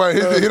find a way.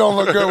 He don't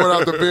look good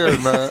without the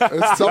beard, man.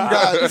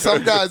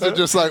 Some guys are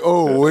just like,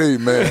 oh, wait,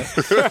 man.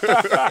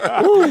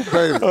 Ooh,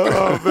 baby.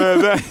 Oh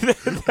man,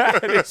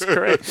 that is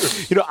great.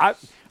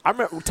 I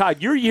remember,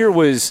 Todd, your year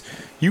was,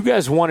 you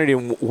guys won it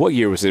in, what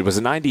year was it? Was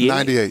it 98?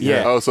 98,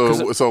 yeah. Oh,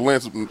 so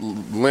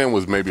Lynn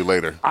was maybe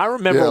later. I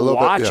remember Yeah, a little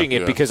bit, watching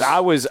it yeah. because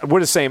we're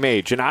the same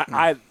age,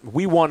 and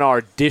we won our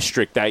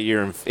district that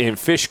year in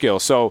Fishkill.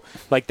 So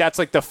that's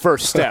like the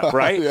first step,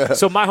 right? Yeah.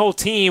 So my whole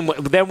team,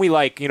 then we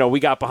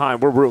got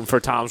behind. We're rooting for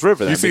Tom's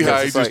River. Then You see how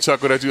he just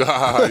chuckled at you? Ha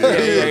ha ha!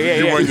 yeah.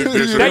 You won your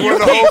district. Now You you won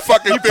the whole peaked.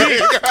 fucking thing.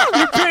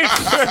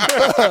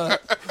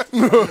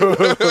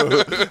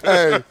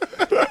 Hey,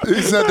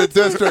 he said the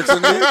districts,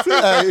 and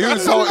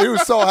he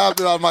was so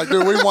happy. I'm like,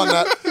 dude, we won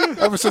that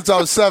ever since I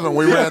was 7.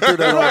 We ran through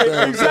that whole Right,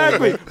 thing.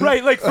 exactly.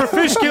 Right, like for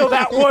Fishkill,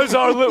 that was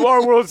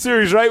our World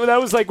Series, right?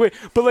 That was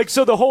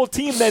so the whole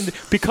team then,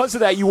 because of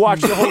that, you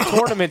watched the whole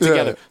tournament Yeah.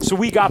 together. So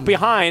we got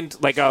behind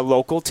like a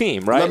local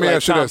team, right? Let me like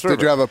ask you Tom's this: Did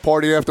River. you have a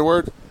party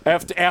afterward?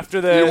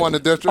 After the You won the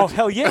district? Oh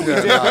hell yeah, we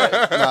did.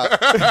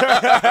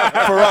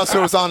 For us, it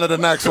was on to the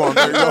next one.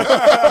 There you go.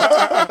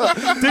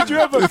 Did you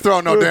ever You throw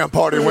no damn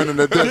party winning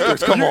the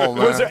districts. Come on,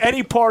 man. Was there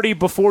any party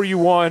before you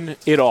won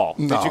it all?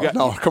 No,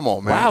 no, come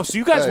on, man. Wow, so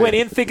you guys went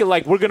in thinking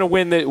like we're gonna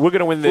win the world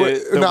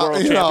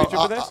championship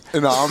for this?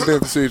 I'm being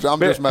facetious. I'm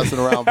just messing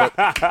around, but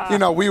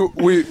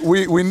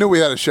we knew we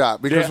had a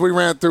shot because we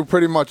ran through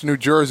pretty much New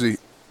Jersey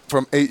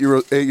from 8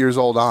 years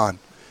old on.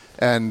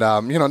 And,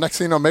 next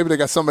thing you know, maybe they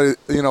got somebody,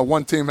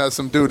 one team has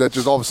some dude that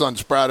just all of a sudden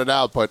sprouted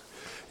out. But,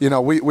 we had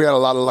a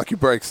lot of lucky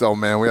breaks, though,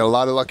 man. We had a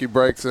lot of lucky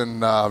breaks,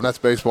 and that's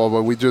baseball.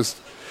 But we just,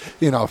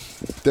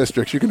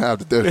 districts, you can have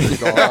the districts.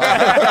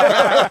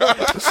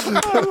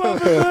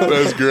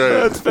 That's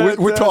great.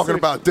 We're talking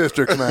about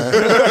districts, man.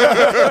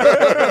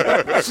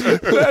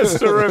 That's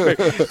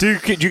terrific. Do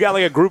you got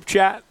like a group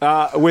chat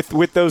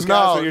with those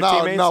guys or your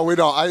teammates? No, we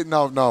don't.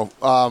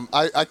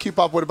 I keep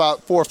up with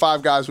about 4 or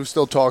 5 guys we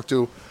still talk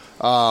to.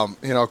 A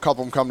couple of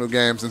them come to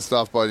games and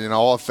stuff, but,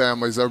 all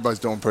families, everybody's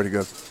doing pretty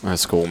good.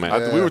 That's cool,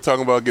 man. We were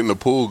talking about getting a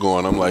pool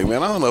going. I'm like,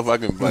 man, I don't know if I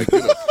can, get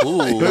a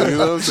pool. You know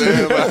what I'm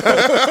saying?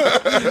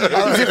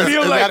 Does it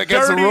feel like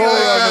against the dirty? rule? You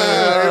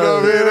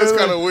know what I mean? That's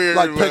kind of weird.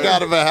 Like pick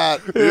out of a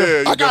hat.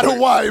 Yeah, I got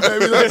Hawaii,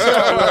 baby.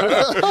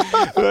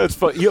 That's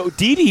fun.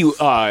 Didi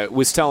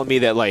was telling me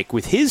that, like,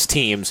 with his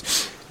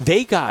teams,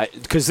 they got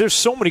 – because there's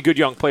so many good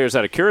young players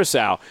out of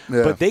Curacao,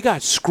 but they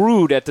got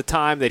screwed at the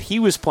time that he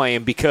was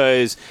playing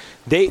because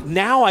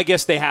now I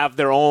guess they have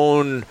their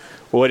own –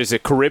 what is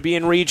it,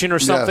 Caribbean region or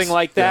something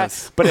like that?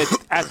 Yes. But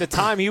at the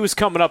time he was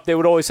coming up, they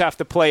would always have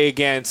to play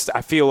against,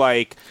 I feel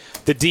like,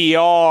 the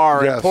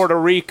DR and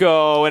Puerto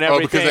Rico and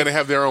everything. Oh, because they didn't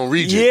have their own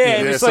region.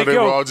 Yeah, so they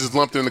were all just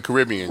lumped in the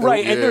Caribbean.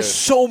 Right, and they're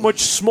so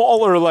much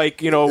smaller,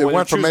 like, It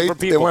went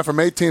from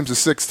 8 teams to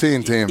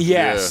 16 teams.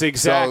 Yes,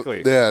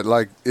 exactly.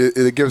 So,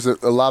 it gives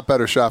it a lot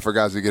better shot for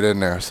guys to get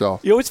in there. So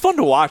it's fun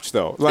to watch,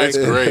 though. It's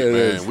great,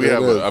 it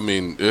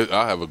man. is.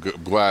 I have a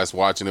good blast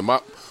watching it.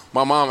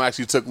 My mom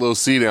actually took Lil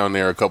C down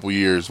there a couple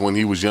years when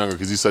he was younger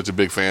because he's such a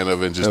big fan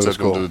of it and just took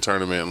him to the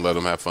tournament and let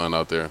him have fun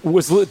out there.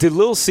 Did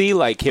Lil C,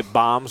 like, hit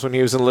bombs when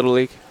he was in Little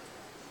League?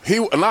 He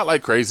not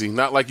like crazy,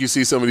 not like you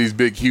see some of these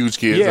big, huge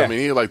kids. Yeah. I mean,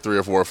 he had like 3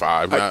 or 4 or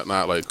 5, not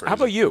like crazy. How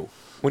about you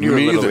when you were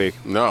in Little League?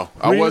 No,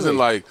 Really? I wasn't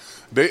like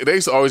they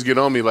used to always get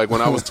on me. Like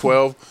when I was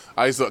 12,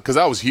 I used to because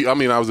I was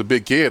a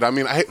big kid. I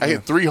mean, I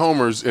hit 3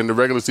 homers in the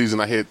regular season.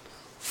 I hit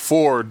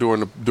 4 during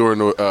the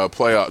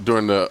playoff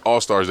during the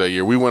All-Stars that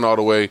year. We went all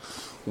the way.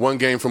 One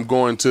game from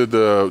going to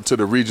the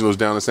regionals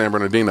down in San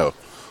Bernardino.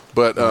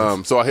 But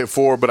so I hit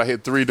 4, but I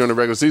hit 3 during the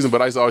regular season.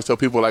 But I used to always tell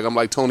people, like, I'm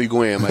like Tony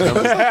Gwynn. Like,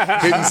 I'm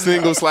just hitting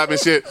singles, slapping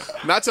shit.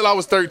 Not till I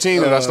was 13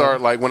 that I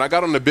started, like, when I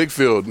got on the big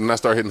field and I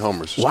started hitting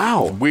homers.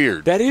 Wow.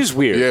 Weird. That is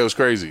weird. Yeah, it was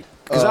crazy.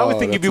 Because I would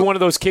think you'd be one of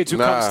those kids who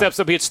steps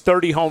up, hits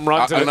 30 home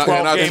runs in a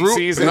 12-game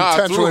season.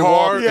 I threw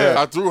hard. Yeah.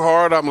 I threw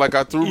hard.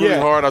 I threw really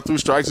hard. I threw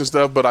strikes and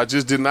stuff, but I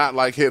just did not,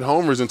 like, hit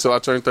homers until I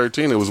turned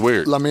 13. It was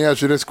weird. Let me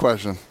ask you this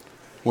question.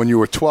 When you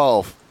were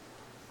 12,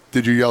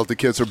 did you yell at the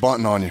kids for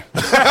bunting on you?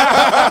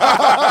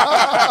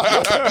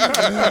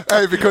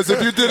 Hey, because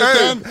if you did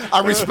it then,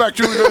 I respect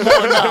you even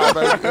more now,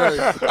 baby.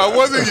 Hey. I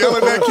wasn't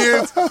yelling at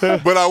kids,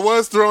 but I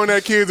was throwing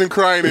at kids and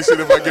crying and shit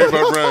if I gave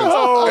up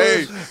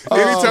runs.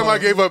 Anytime I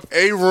gave up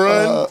a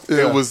run,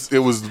 it was.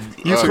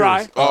 You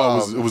cry? It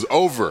was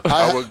over.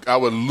 I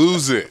would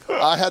lose it.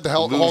 I had to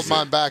hold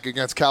mine back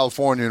against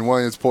California in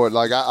Williamsport.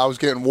 Like, I was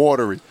getting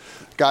watery.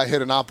 Guy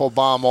hit an oppo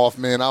bomb off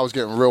me, and I was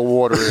getting real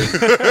watery.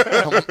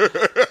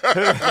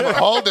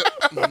 Hold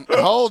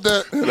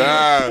it.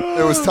 Nah.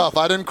 It was tough.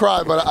 I didn't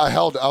cry, but I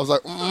held it. I was like,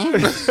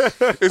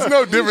 It's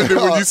no different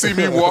than when you see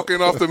me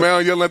walking off the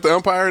mound yelling at the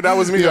umpire. That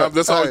was me. Yeah.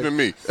 That's always been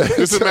me.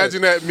 Just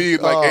imagine that me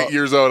at like 8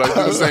 years old. I do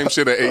the same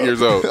shit at 8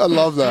 years old. I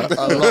love that.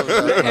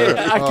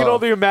 I can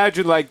only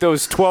imagine, like,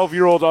 those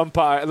 12-year-old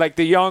umpires, like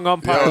the young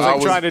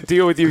umpires, trying to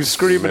deal with you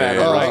screaming at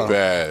Man, them, right? It was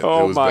bad.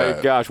 Oh, It was my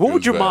bad. gosh. What It would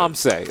was your bad. mom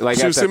say? Like,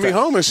 She would send me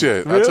home and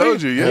shit. Really? I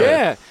told you,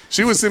 Yeah.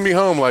 She would send me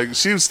home. Like,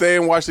 she would stay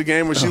and watch the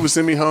game, or she would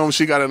send me home.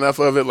 She got enough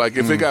of it. Like,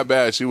 if it got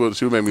bad, she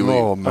would make me leave.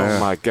 Oh, man. Oh,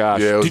 my gosh.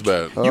 Yeah, it was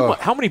bad.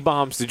 How many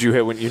bombs did you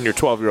hit in your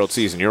 12-year-old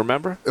season? You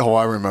remember? Oh,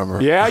 I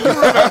remember. Yeah, you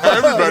remember.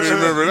 Everybody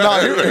remember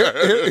that.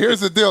 No, here's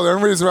the deal. The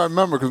only reason I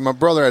remember because my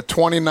brother had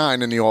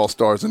 29 in the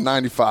All-Stars in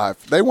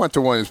 95. They went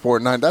to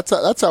Williamsport in 9.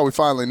 That's how we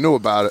finally knew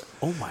about it.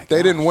 Oh, my God.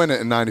 They didn't win it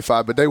in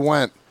 95, but they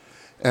went.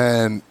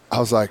 And I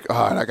was like,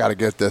 all right, I got to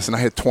get this. And I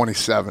hit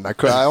 27. I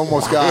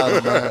almost got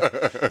him,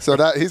 man. So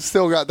he's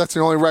still got – that's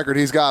the only record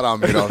he's got on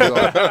me, though. So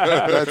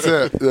that's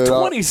it.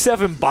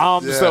 27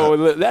 bombs,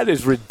 though. That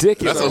is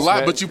ridiculous. That's a lot,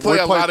 man. but you play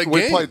a lot of games.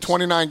 We played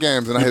 29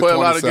 games, and I hit 27. You play a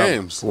lot of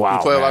games. Wow,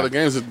 you play man. a lot of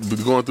games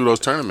going through those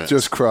tournaments.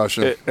 Just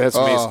crushing. That's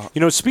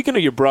amazing. Speaking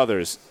of your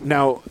brothers,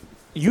 now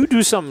you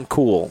do something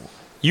cool.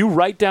 You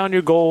write down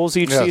your goals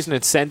each season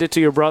and send it to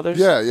your brothers?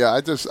 Yeah.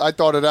 I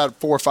thought of that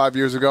 4 or 5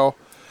 years ago.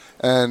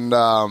 And,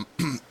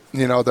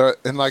 they're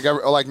and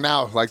like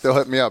now, like they'll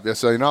hit me up. Yeah,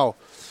 so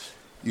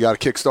you got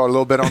to kickstart a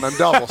little bit on them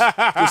doubles.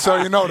 Just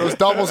so you know, those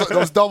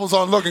doubles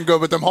aren't looking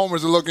good, but them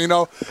homers are looking,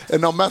 and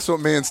they'll mess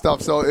with me and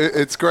stuff. So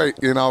it's great,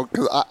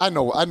 because I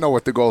know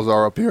what the goals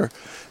are up here.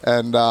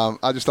 And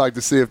I just like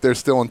to see if they're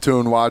still in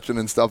tune watching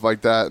and stuff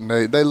like that. And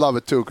they love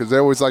it, too, because they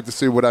always like to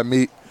see what I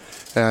meet.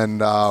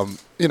 And,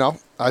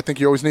 I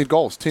think you always need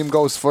goals. Team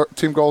goals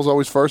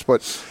always first,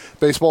 but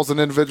baseball's an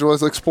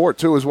individualistic sport,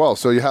 too, as well.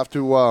 So you have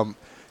to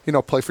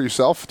play for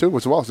yourself, too,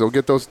 as well. So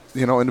get those,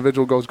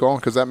 individual goals going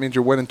because that means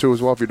you're winning, too,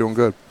 as well if you're doing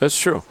good. That's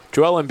true.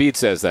 Joel Embiid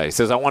says that. He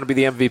says, I want to be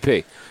the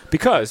MVP.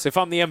 Because if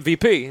I'm the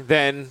MVP,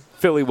 then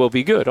Philly will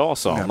be good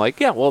also. Yeah. I'm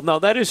like, no,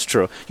 that is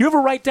true. You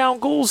ever write down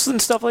goals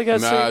and stuff like that?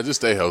 Nah,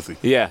 just stay healthy.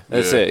 Yeah,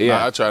 that's it. Yeah.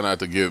 Nah, I try not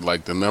to get,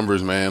 the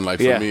numbers, man.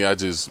 For me,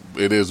 it is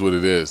what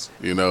it is,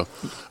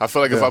 I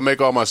feel like if I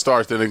make all my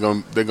starts, then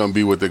they're gonna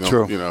be what they're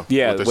going to,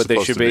 what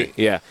they should be.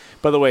 Yeah.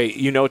 By the way,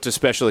 it's a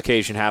special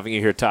occasion having you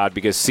here, Todd,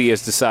 because C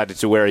has decided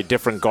to wear a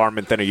different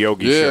garment than a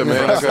yogi shirt. Yeah,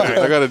 man.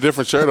 I got a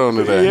different shirt on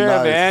today. Yeah,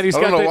 nice. Man. I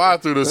don't know why I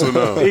threw this one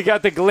on. He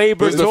got the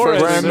Gleyber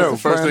Torres. Brand new.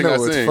 First thing I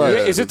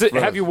seen.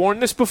 Have you worn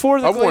this before?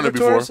 I've worn it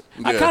before.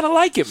 Yeah. I kind of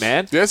like it,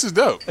 man. Yeah, this is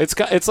dope.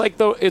 It's like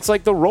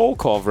the roll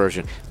call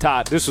version.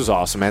 Todd, this was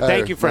awesome, man.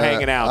 Thank you for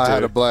hanging out. I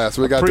had a blast.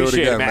 We got to do it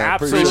again, man.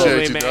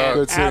 Absolutely, man.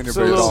 Good seeing you,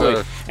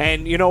 Absolutely.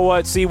 And you know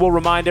what? See, we'll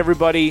remind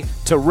everybody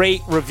to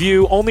rate,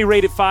 review. Only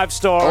rate it 5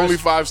 stars. Only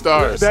 5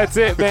 stars. That's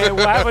it, man.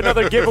 We'll have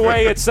another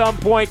giveaway at some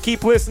point.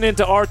 Keep listening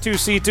to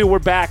R2C2. We're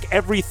back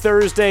every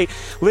Thursday.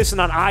 Listen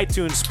on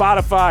iTunes,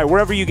 Spotify,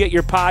 wherever you get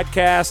your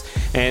podcasts,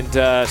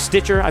 and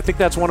Stitcher. I think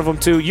that's one of them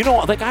too.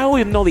 I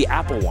only know the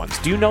Apple ones.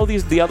 Do you know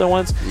the other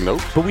ones?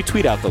 Nope. But we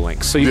tweet out the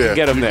links, so you can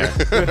get them there.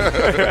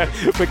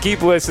 But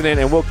keep listening,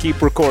 and we'll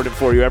keep recording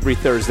for you every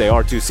Thursday,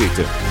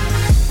 R2C2.